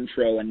done an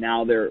intro, and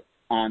now they're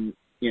on,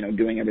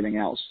 doing everything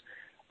else.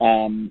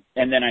 And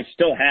then I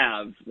still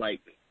have,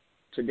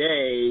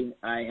 today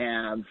I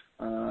have,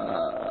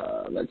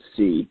 let's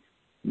see,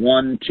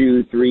 1,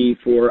 2, 3,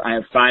 4, I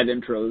have 5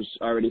 intros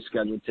already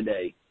scheduled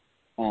today.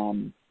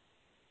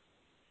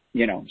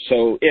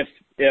 So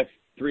if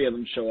 3 of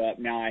them show up,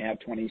 now I have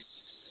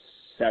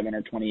 27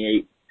 or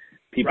 28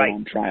 people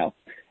on trial.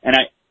 And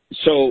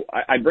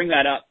I bring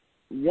that up,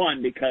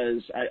 one,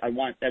 because I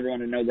want everyone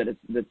to know that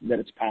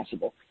it's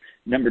possible.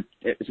 Number,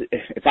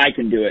 if I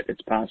can do it,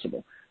 it's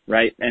possible,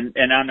 right? And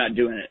I'm not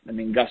doing it. I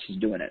mean, Gus is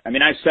doing it. I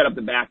mean, I set up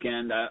the back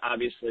end,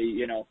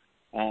 obviously,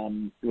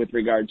 with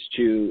regards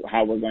to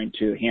how we're going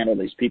to handle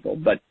these people,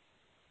 but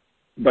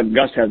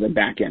Gus has a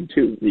back end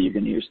too that you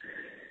can use.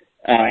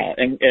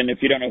 And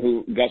if you don't know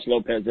who Gus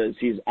Lopez is,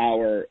 he's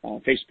our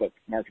Facebook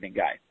marketing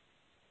guy.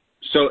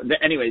 So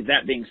anyways,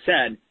 that being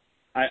said,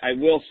 I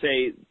will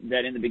say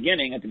that at the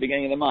beginning of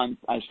the month,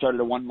 I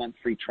started a 1-month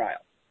free trial.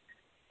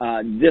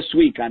 This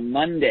week on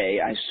Monday,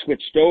 I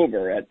switched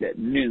over at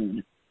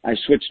noon. I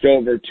switched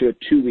over to a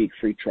 2-week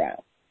free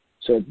trial.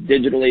 So it's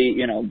digitally,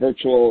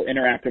 virtual,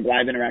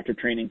 live interactive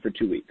training for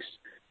 2 weeks.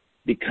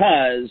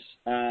 Because,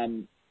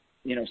 some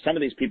of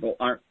these people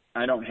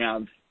I don't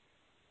have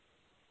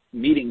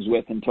meetings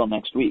with until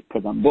next week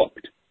because I'm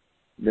booked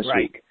this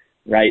week,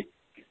 right?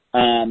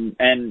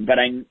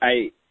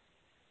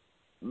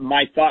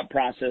 My thought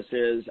process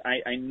is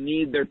I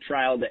need their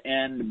trial to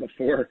end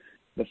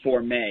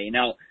before May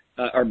now,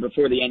 or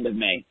before the end of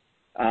May,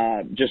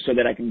 just so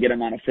that I can get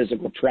them on a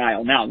physical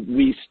trial. Now,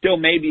 we still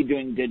may be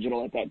doing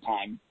digital at that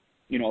time,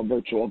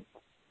 virtual.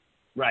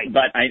 Right.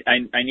 But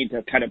I need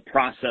to kind of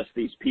process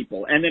these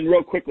people. And then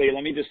real quickly,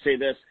 let me just say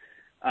this.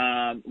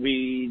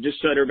 We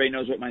just so that everybody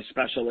knows what my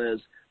special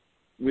is.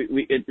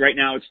 Right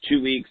now it's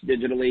 2 weeks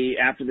digitally.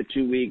 After the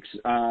 2 weeks,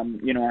 our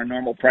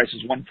normal price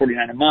is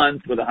 $149 a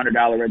month with a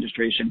 $100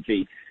 registration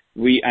fee.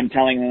 I'm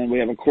telling them we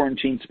have a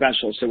quarantine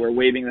special, so we're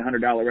waiving the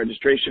 $100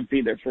 registration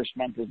fee. Their first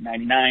month is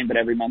 $99, but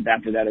every month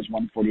after that is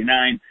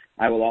 $149.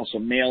 I will also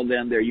mail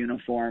them their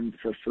uniform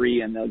for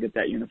free, and they'll get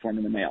that uniform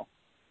in the mail.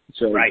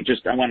 So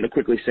I wanted to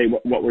quickly say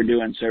what we're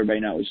doing so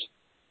everybody knows.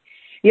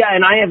 Yeah,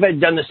 and I have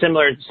done the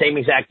same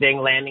exact thing,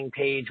 landing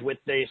page with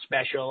the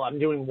special. I'm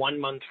doing 1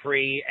 month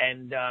free,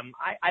 and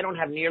I don't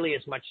have nearly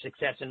as much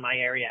success in my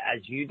area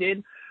as you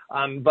did.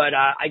 But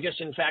I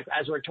just, in fact,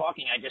 as we're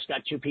talking, I just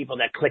got 2 people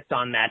that clicked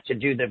on that to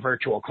do the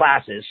virtual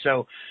classes.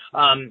 So,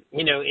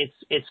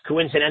 it's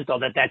coincidental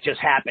that just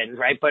happened,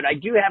 right? But I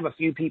do have a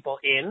few people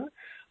in,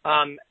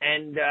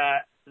 and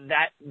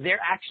that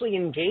they're actually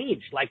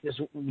engaged. Like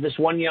this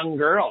one young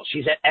girl,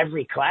 she's at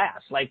every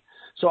class.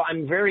 So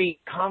I'm very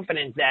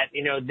confident that,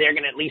 they're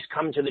going to at least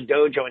come to the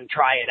dojo and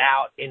try it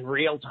out in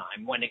real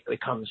time when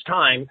it comes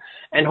time.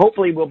 And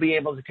hopefully we'll be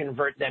able to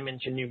convert them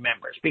into new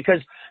members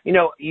because,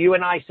 you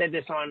and I said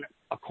this on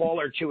a call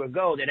or two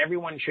ago that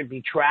everyone should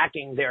be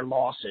tracking their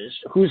losses,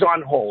 who's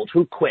on hold,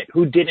 who quit,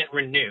 who didn't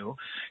renew.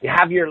 You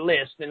have your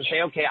list and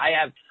say, okay, I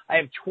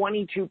have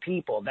 22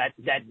 people that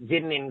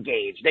didn't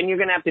engage. Then you're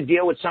going to have to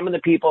deal with some of the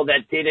people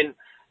that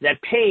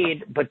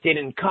paid but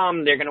didn't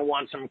come. They're going to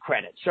want some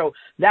credit. So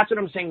that's what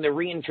I'm saying. The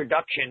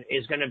reintroduction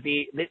is going to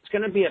be, it's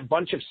going to be a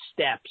bunch of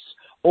steps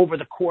over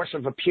the course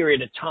of a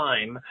period of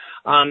time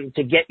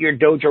to get your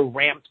dojo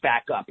ramped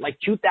back up. Like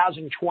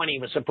 2020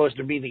 was supposed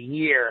to be the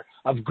year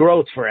of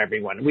growth for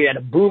everyone. We had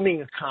a booming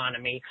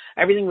economy.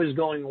 Everything was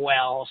going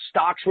well.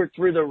 Stocks were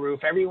through the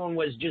roof. Everyone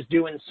was just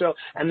doing so.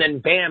 And then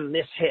bam,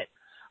 this hit.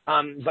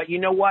 But you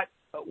know what?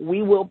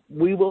 We will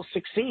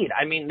succeed.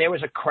 I mean, there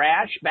was a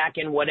crash back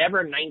in whatever,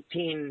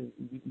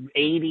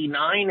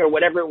 1989 or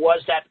whatever it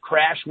was, that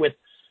crash with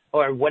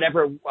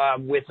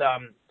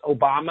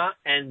Obama.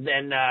 And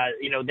then,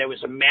 there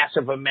was a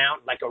massive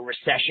amount, like a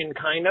recession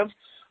kind of.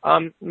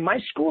 My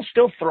school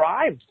still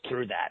thrived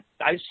through that.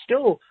 I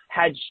still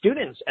had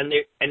students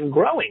and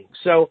growing.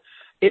 So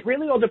it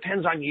really all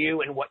depends on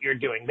you and what you're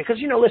doing. Because,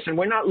 listen,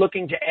 we're not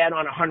looking to add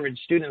on 100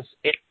 students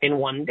in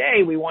one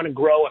day. We want to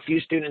grow a few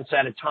students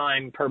at a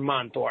time per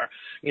month or,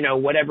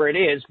 whatever it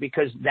is,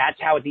 because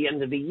that's how at the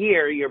end of the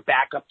year you're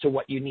back up to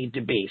what you need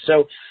to be.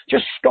 So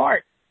just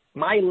start.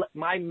 My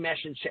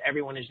message to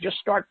everyone is just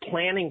start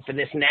planning for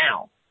this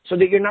now so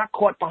that you're not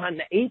caught behind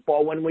the 8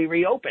 ball when we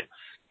reopen.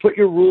 Put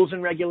your rules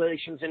and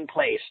regulations in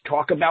place.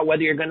 Talk about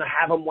whether you're going to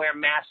have them wear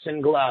masks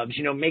and gloves.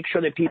 Make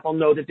sure that people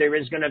know that there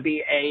is going to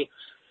be a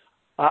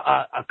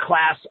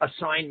class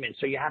assignment,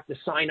 so you have to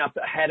sign up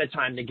ahead of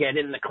time to get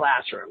in the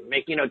classroom.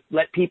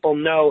 Let people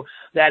know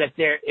that if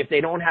they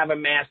don't have a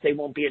mask, they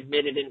won't be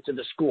admitted into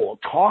the school.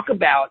 Talk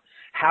about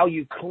how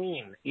you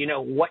clean,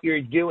 what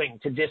you're doing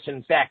to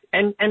disinfect.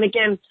 And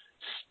again,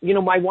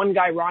 my one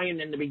guy,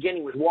 Ryan, in the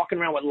beginning was walking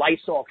around with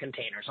Lysol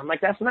containers. I'm like,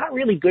 that's not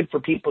really good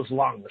for people's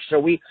lungs. So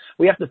we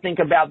have to think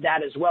about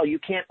that as well. You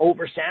can't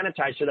over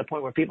sanitize to the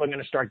point where people are going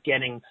to start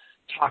getting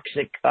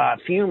toxic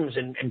fumes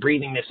and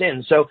breathing this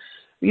in. So,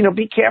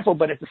 be careful,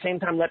 but at the same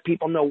time, let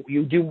people know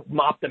you do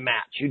mop the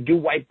mats. You do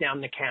wipe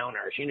down the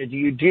counters.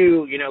 You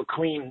do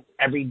clean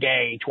every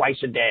day, twice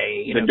a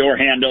day. The door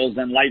handles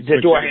and light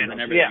switches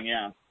and everything,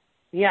 yeah.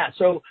 Yeah,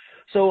 so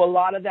a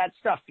lot of that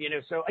stuff,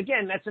 so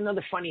again, that's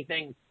another funny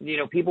thing.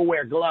 People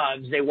wear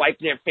gloves, they wipe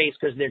their face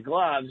because they're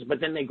gloves, but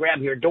then they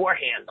grab your door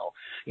handle,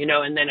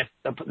 and then if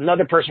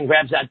another person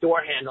grabs that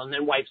door handle and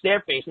then wipes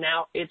their face,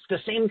 now it's the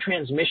same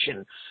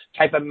transmission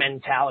type of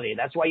mentality.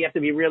 That's why you have to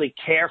be really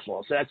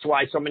careful. So that's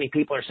why so many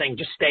people are saying,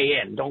 just stay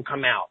in, don't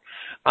come out.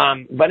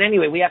 But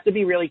anyway, we have to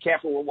be really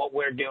careful with what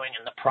we're doing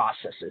and the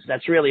processes.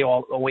 That's really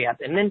all we have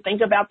to, and then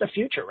think about the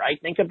future, right?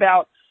 Think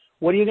about,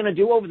 what are you going to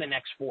do over the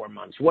next 4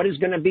 months? What is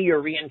going to be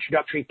your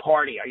reintroductory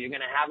party? Are you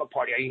going to have a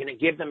party? Are you going to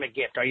give them a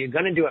gift? Are you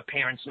going to do a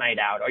parents' night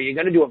out? Are you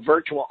going to do a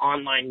virtual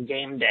online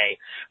game day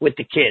with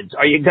the kids?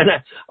 Are you going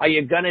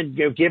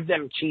to give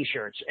them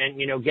T-shirts and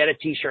get a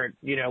T-shirt?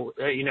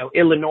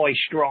 Illinois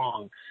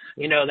strong.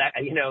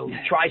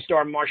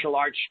 TriStar Martial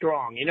Arts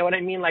strong. You know what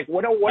I mean? Like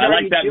what? I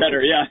like that doing?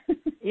 Better. Yeah.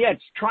 Yeah.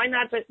 Try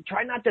not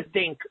to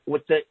think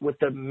with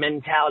the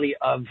mentality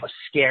of a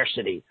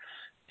scarcity.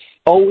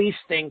 Always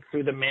think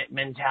through the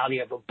mentality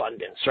of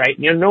abundance, right?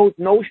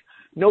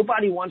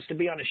 Nobody wants to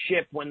be on a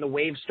ship when the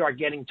waves start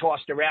getting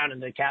tossed around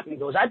and the captain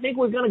goes, I think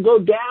we're going to go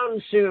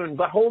down soon,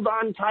 but hold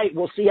on tight.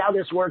 We'll see how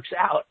this works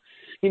out.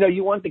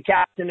 You want the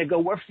captain to go,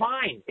 we're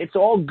fine. It's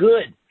all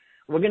good.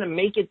 We're going to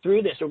make it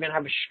through this. We're going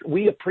to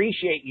we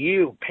appreciate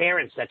you,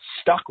 parents, that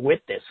stuck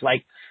with this.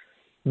 Like,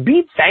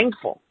 be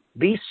thankful.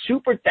 Be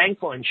super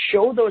thankful and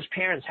show those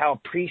parents how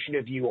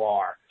appreciative you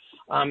are.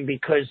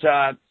 Because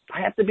I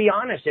have to be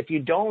honest, if you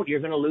don't, you're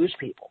going to lose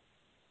people.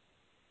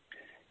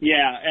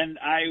 Yeah, and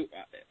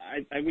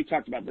we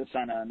talked about this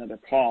on another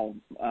call,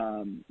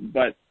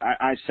 but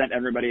I sent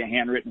everybody a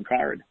handwritten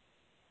card,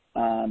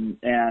 I'll be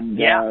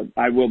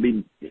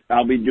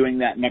doing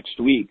that next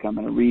week. I'm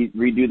going to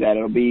redo that.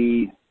 It'll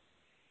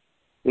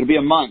be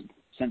a month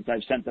since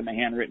I've sent them a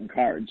handwritten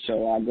card,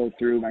 so I'll go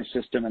through my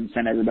system and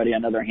send everybody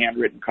another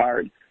handwritten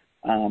card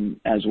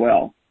as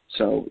well.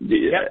 So,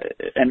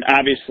 and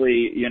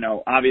obviously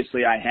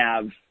I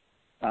have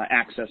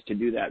access to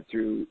do that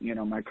through,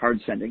 my card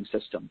sending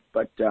system.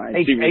 But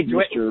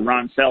Mr.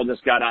 Roncell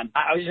just got on.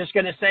 I was just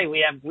going to say,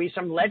 we have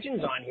some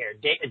legends on here.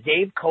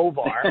 Dave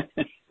Kovar,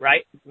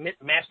 right?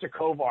 Master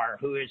Kovar,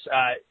 who is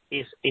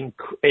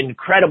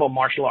incredible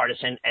martial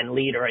artist and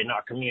leader in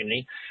our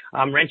community.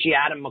 Renchi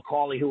Adam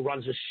McCauley, who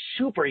runs a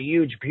super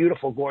huge,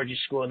 beautiful, gorgeous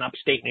school in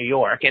upstate New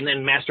York. And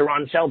then Master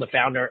Roncell, the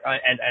founder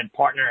and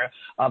partner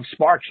of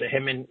Sparks.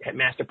 Him and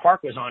Master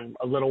Park was on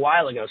a little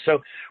while ago.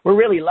 So we're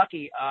really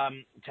lucky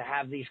to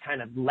have these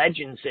kind of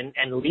legends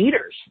and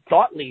leaders,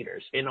 thought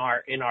leaders in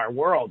our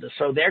world.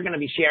 So they're going to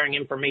be sharing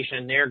information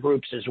in their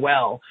groups as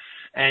well.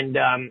 And,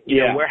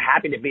 we're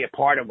happy to be a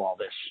part of all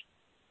this.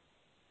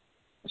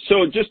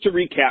 So just to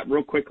recap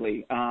real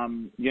quickly,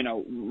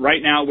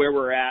 right now where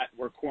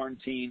we're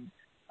quarantined.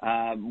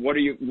 What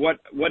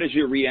is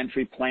your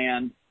reentry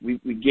plan? We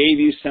gave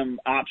you some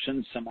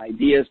options, some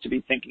ideas to be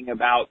thinking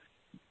about.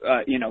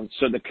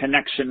 so the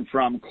connection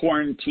from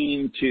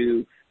quarantine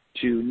to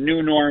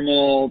new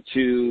normal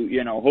to,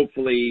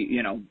 hopefully,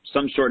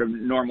 some sort of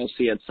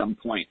normalcy at some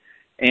point.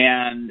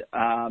 And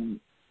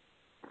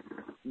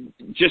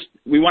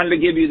we wanted to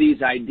give you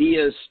these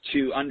ideas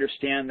to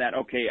understand that,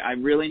 okay, I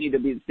really need to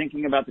be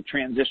thinking about the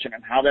transition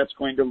and how that's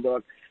going to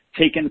look,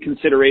 take into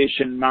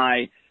consideration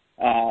my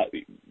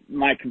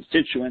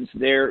constituents,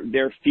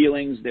 their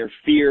feelings, their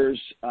fears,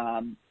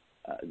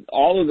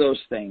 all of those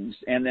things,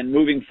 and then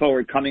moving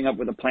forward, coming up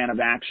with a plan of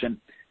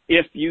action.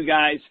 If you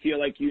guys feel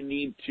like you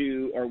need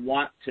to or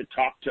want to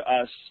talk to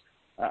us,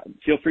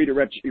 feel free to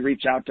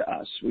reach out to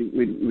us.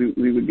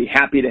 We would be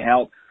happy to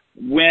help.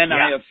 When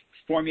I have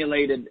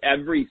formulated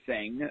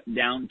everything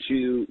down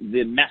to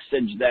the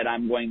message that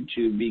I'm going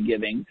to be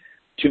giving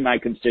to my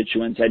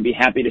constituents, I'd be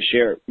happy to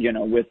share,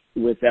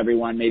 with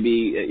everyone.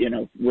 Maybe,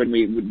 when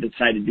we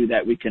decide to do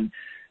that, we can,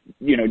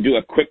 do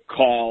a quick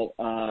call,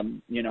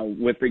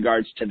 with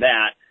regards to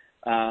that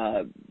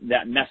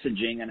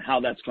messaging and how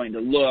that's going to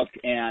look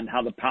and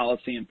how the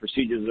policy and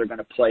procedures are going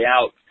to play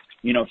out,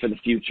 for the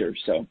future.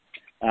 So,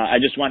 I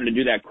just wanted to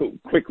do that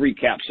quick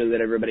recap so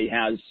that everybody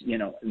has,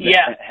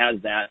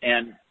 has that.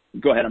 And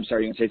go ahead. I'm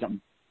sorry. You going to say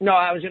something? No,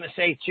 I was going to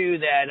say, too,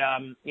 that,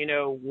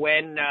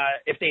 when,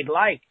 if they'd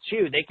like,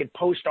 too, they could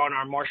post on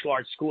our martial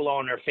arts school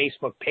owner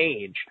Facebook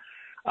page,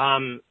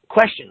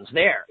 questions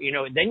there,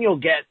 then you'll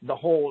get the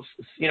whole,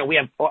 we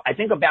have, I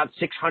think, about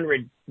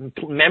 600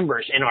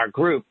 members in our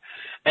group,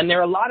 and there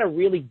are a lot of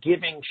really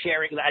giving,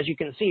 sharing. As you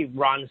can see,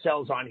 Ron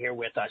Sell's on here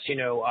with us,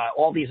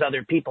 all these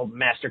other people,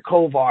 Master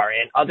Kovar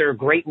and other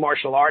great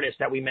martial artists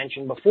that we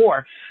mentioned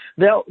before,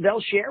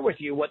 they'll share with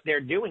you what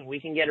they're doing. We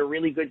can get a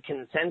really good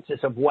consensus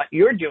of what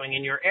you're doing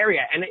in your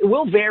area, and it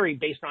will vary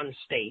based on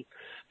state,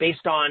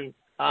 based on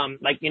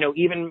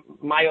even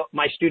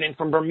my student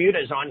from Bermuda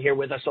is on here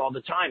with us all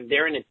the time.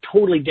 They're in a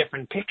totally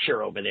different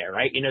picture over there,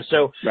 right?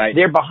 So right.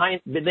 They're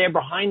behind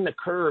the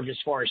curve as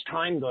far as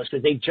time goes,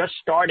 because they just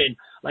started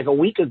like a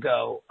week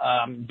ago,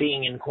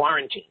 being in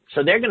quarantine.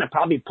 So they're going to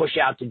probably push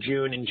out to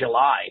June and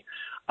July.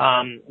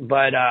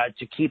 But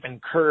to keep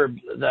and curb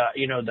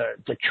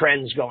the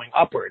trends going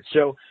upwards.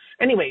 So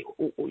anyway,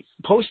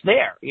 post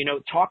there,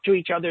 talk to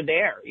each other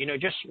there,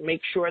 just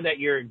make sure that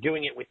you're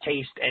doing it with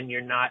taste and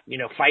you're not,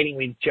 fighting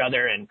with each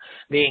other and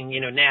being,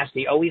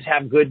 nasty. Always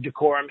have good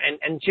decorum.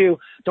 And two,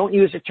 don't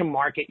use it to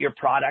market your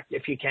product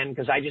if you can,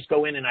 because I just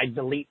go in and I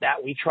delete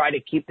that. We try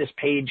to keep this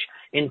page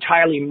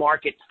entirely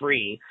market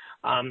free.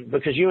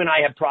 Because you and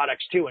I have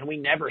products too, and we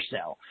never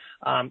sell,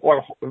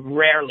 or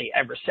rarely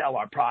ever sell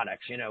our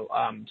products,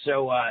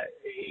 so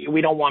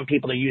we don't want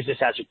people to use this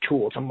as a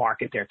tool to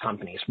market their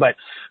companies. But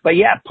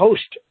yeah,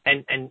 post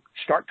and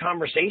start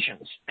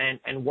conversations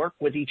and work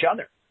with each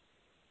other.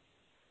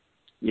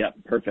 Yep,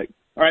 perfect.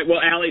 All right, well,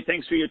 Allie,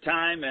 thanks for your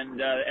time,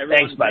 and everyone,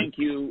 thanks, bud. Thank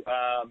you.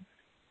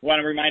 Want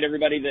to remind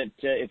everybody that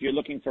if you're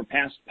looking for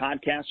past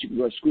podcasts, you can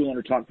go to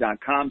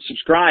schoolownertalk.com,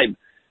 subscribe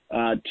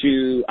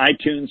to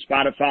iTunes,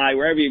 Spotify,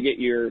 wherever you get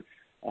your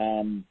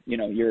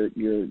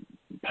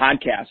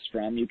podcasts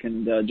from. You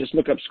can just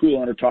look up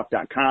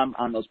schoolownertalk.com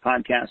on those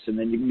podcasts, and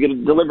then you can get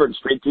it delivered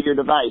straight to your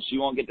device.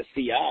 You won't get to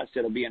see us.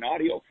 It'll be in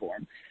audio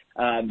form.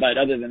 But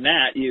other than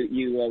that,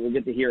 you will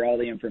get to hear all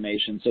the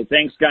information. So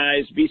thanks,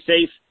 guys. Be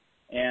safe.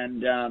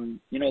 And,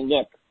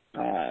 look,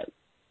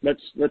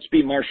 let's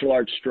be martial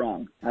arts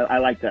strong. I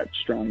like that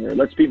strong word.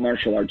 Let's be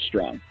martial arts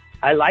strong.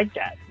 I like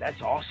that.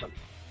 That's awesome.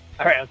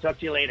 All right. I'll talk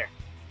to you later.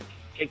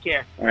 Take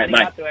care. All right,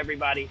 bye. Arigato,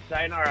 everybody.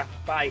 Sayonara.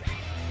 Bye.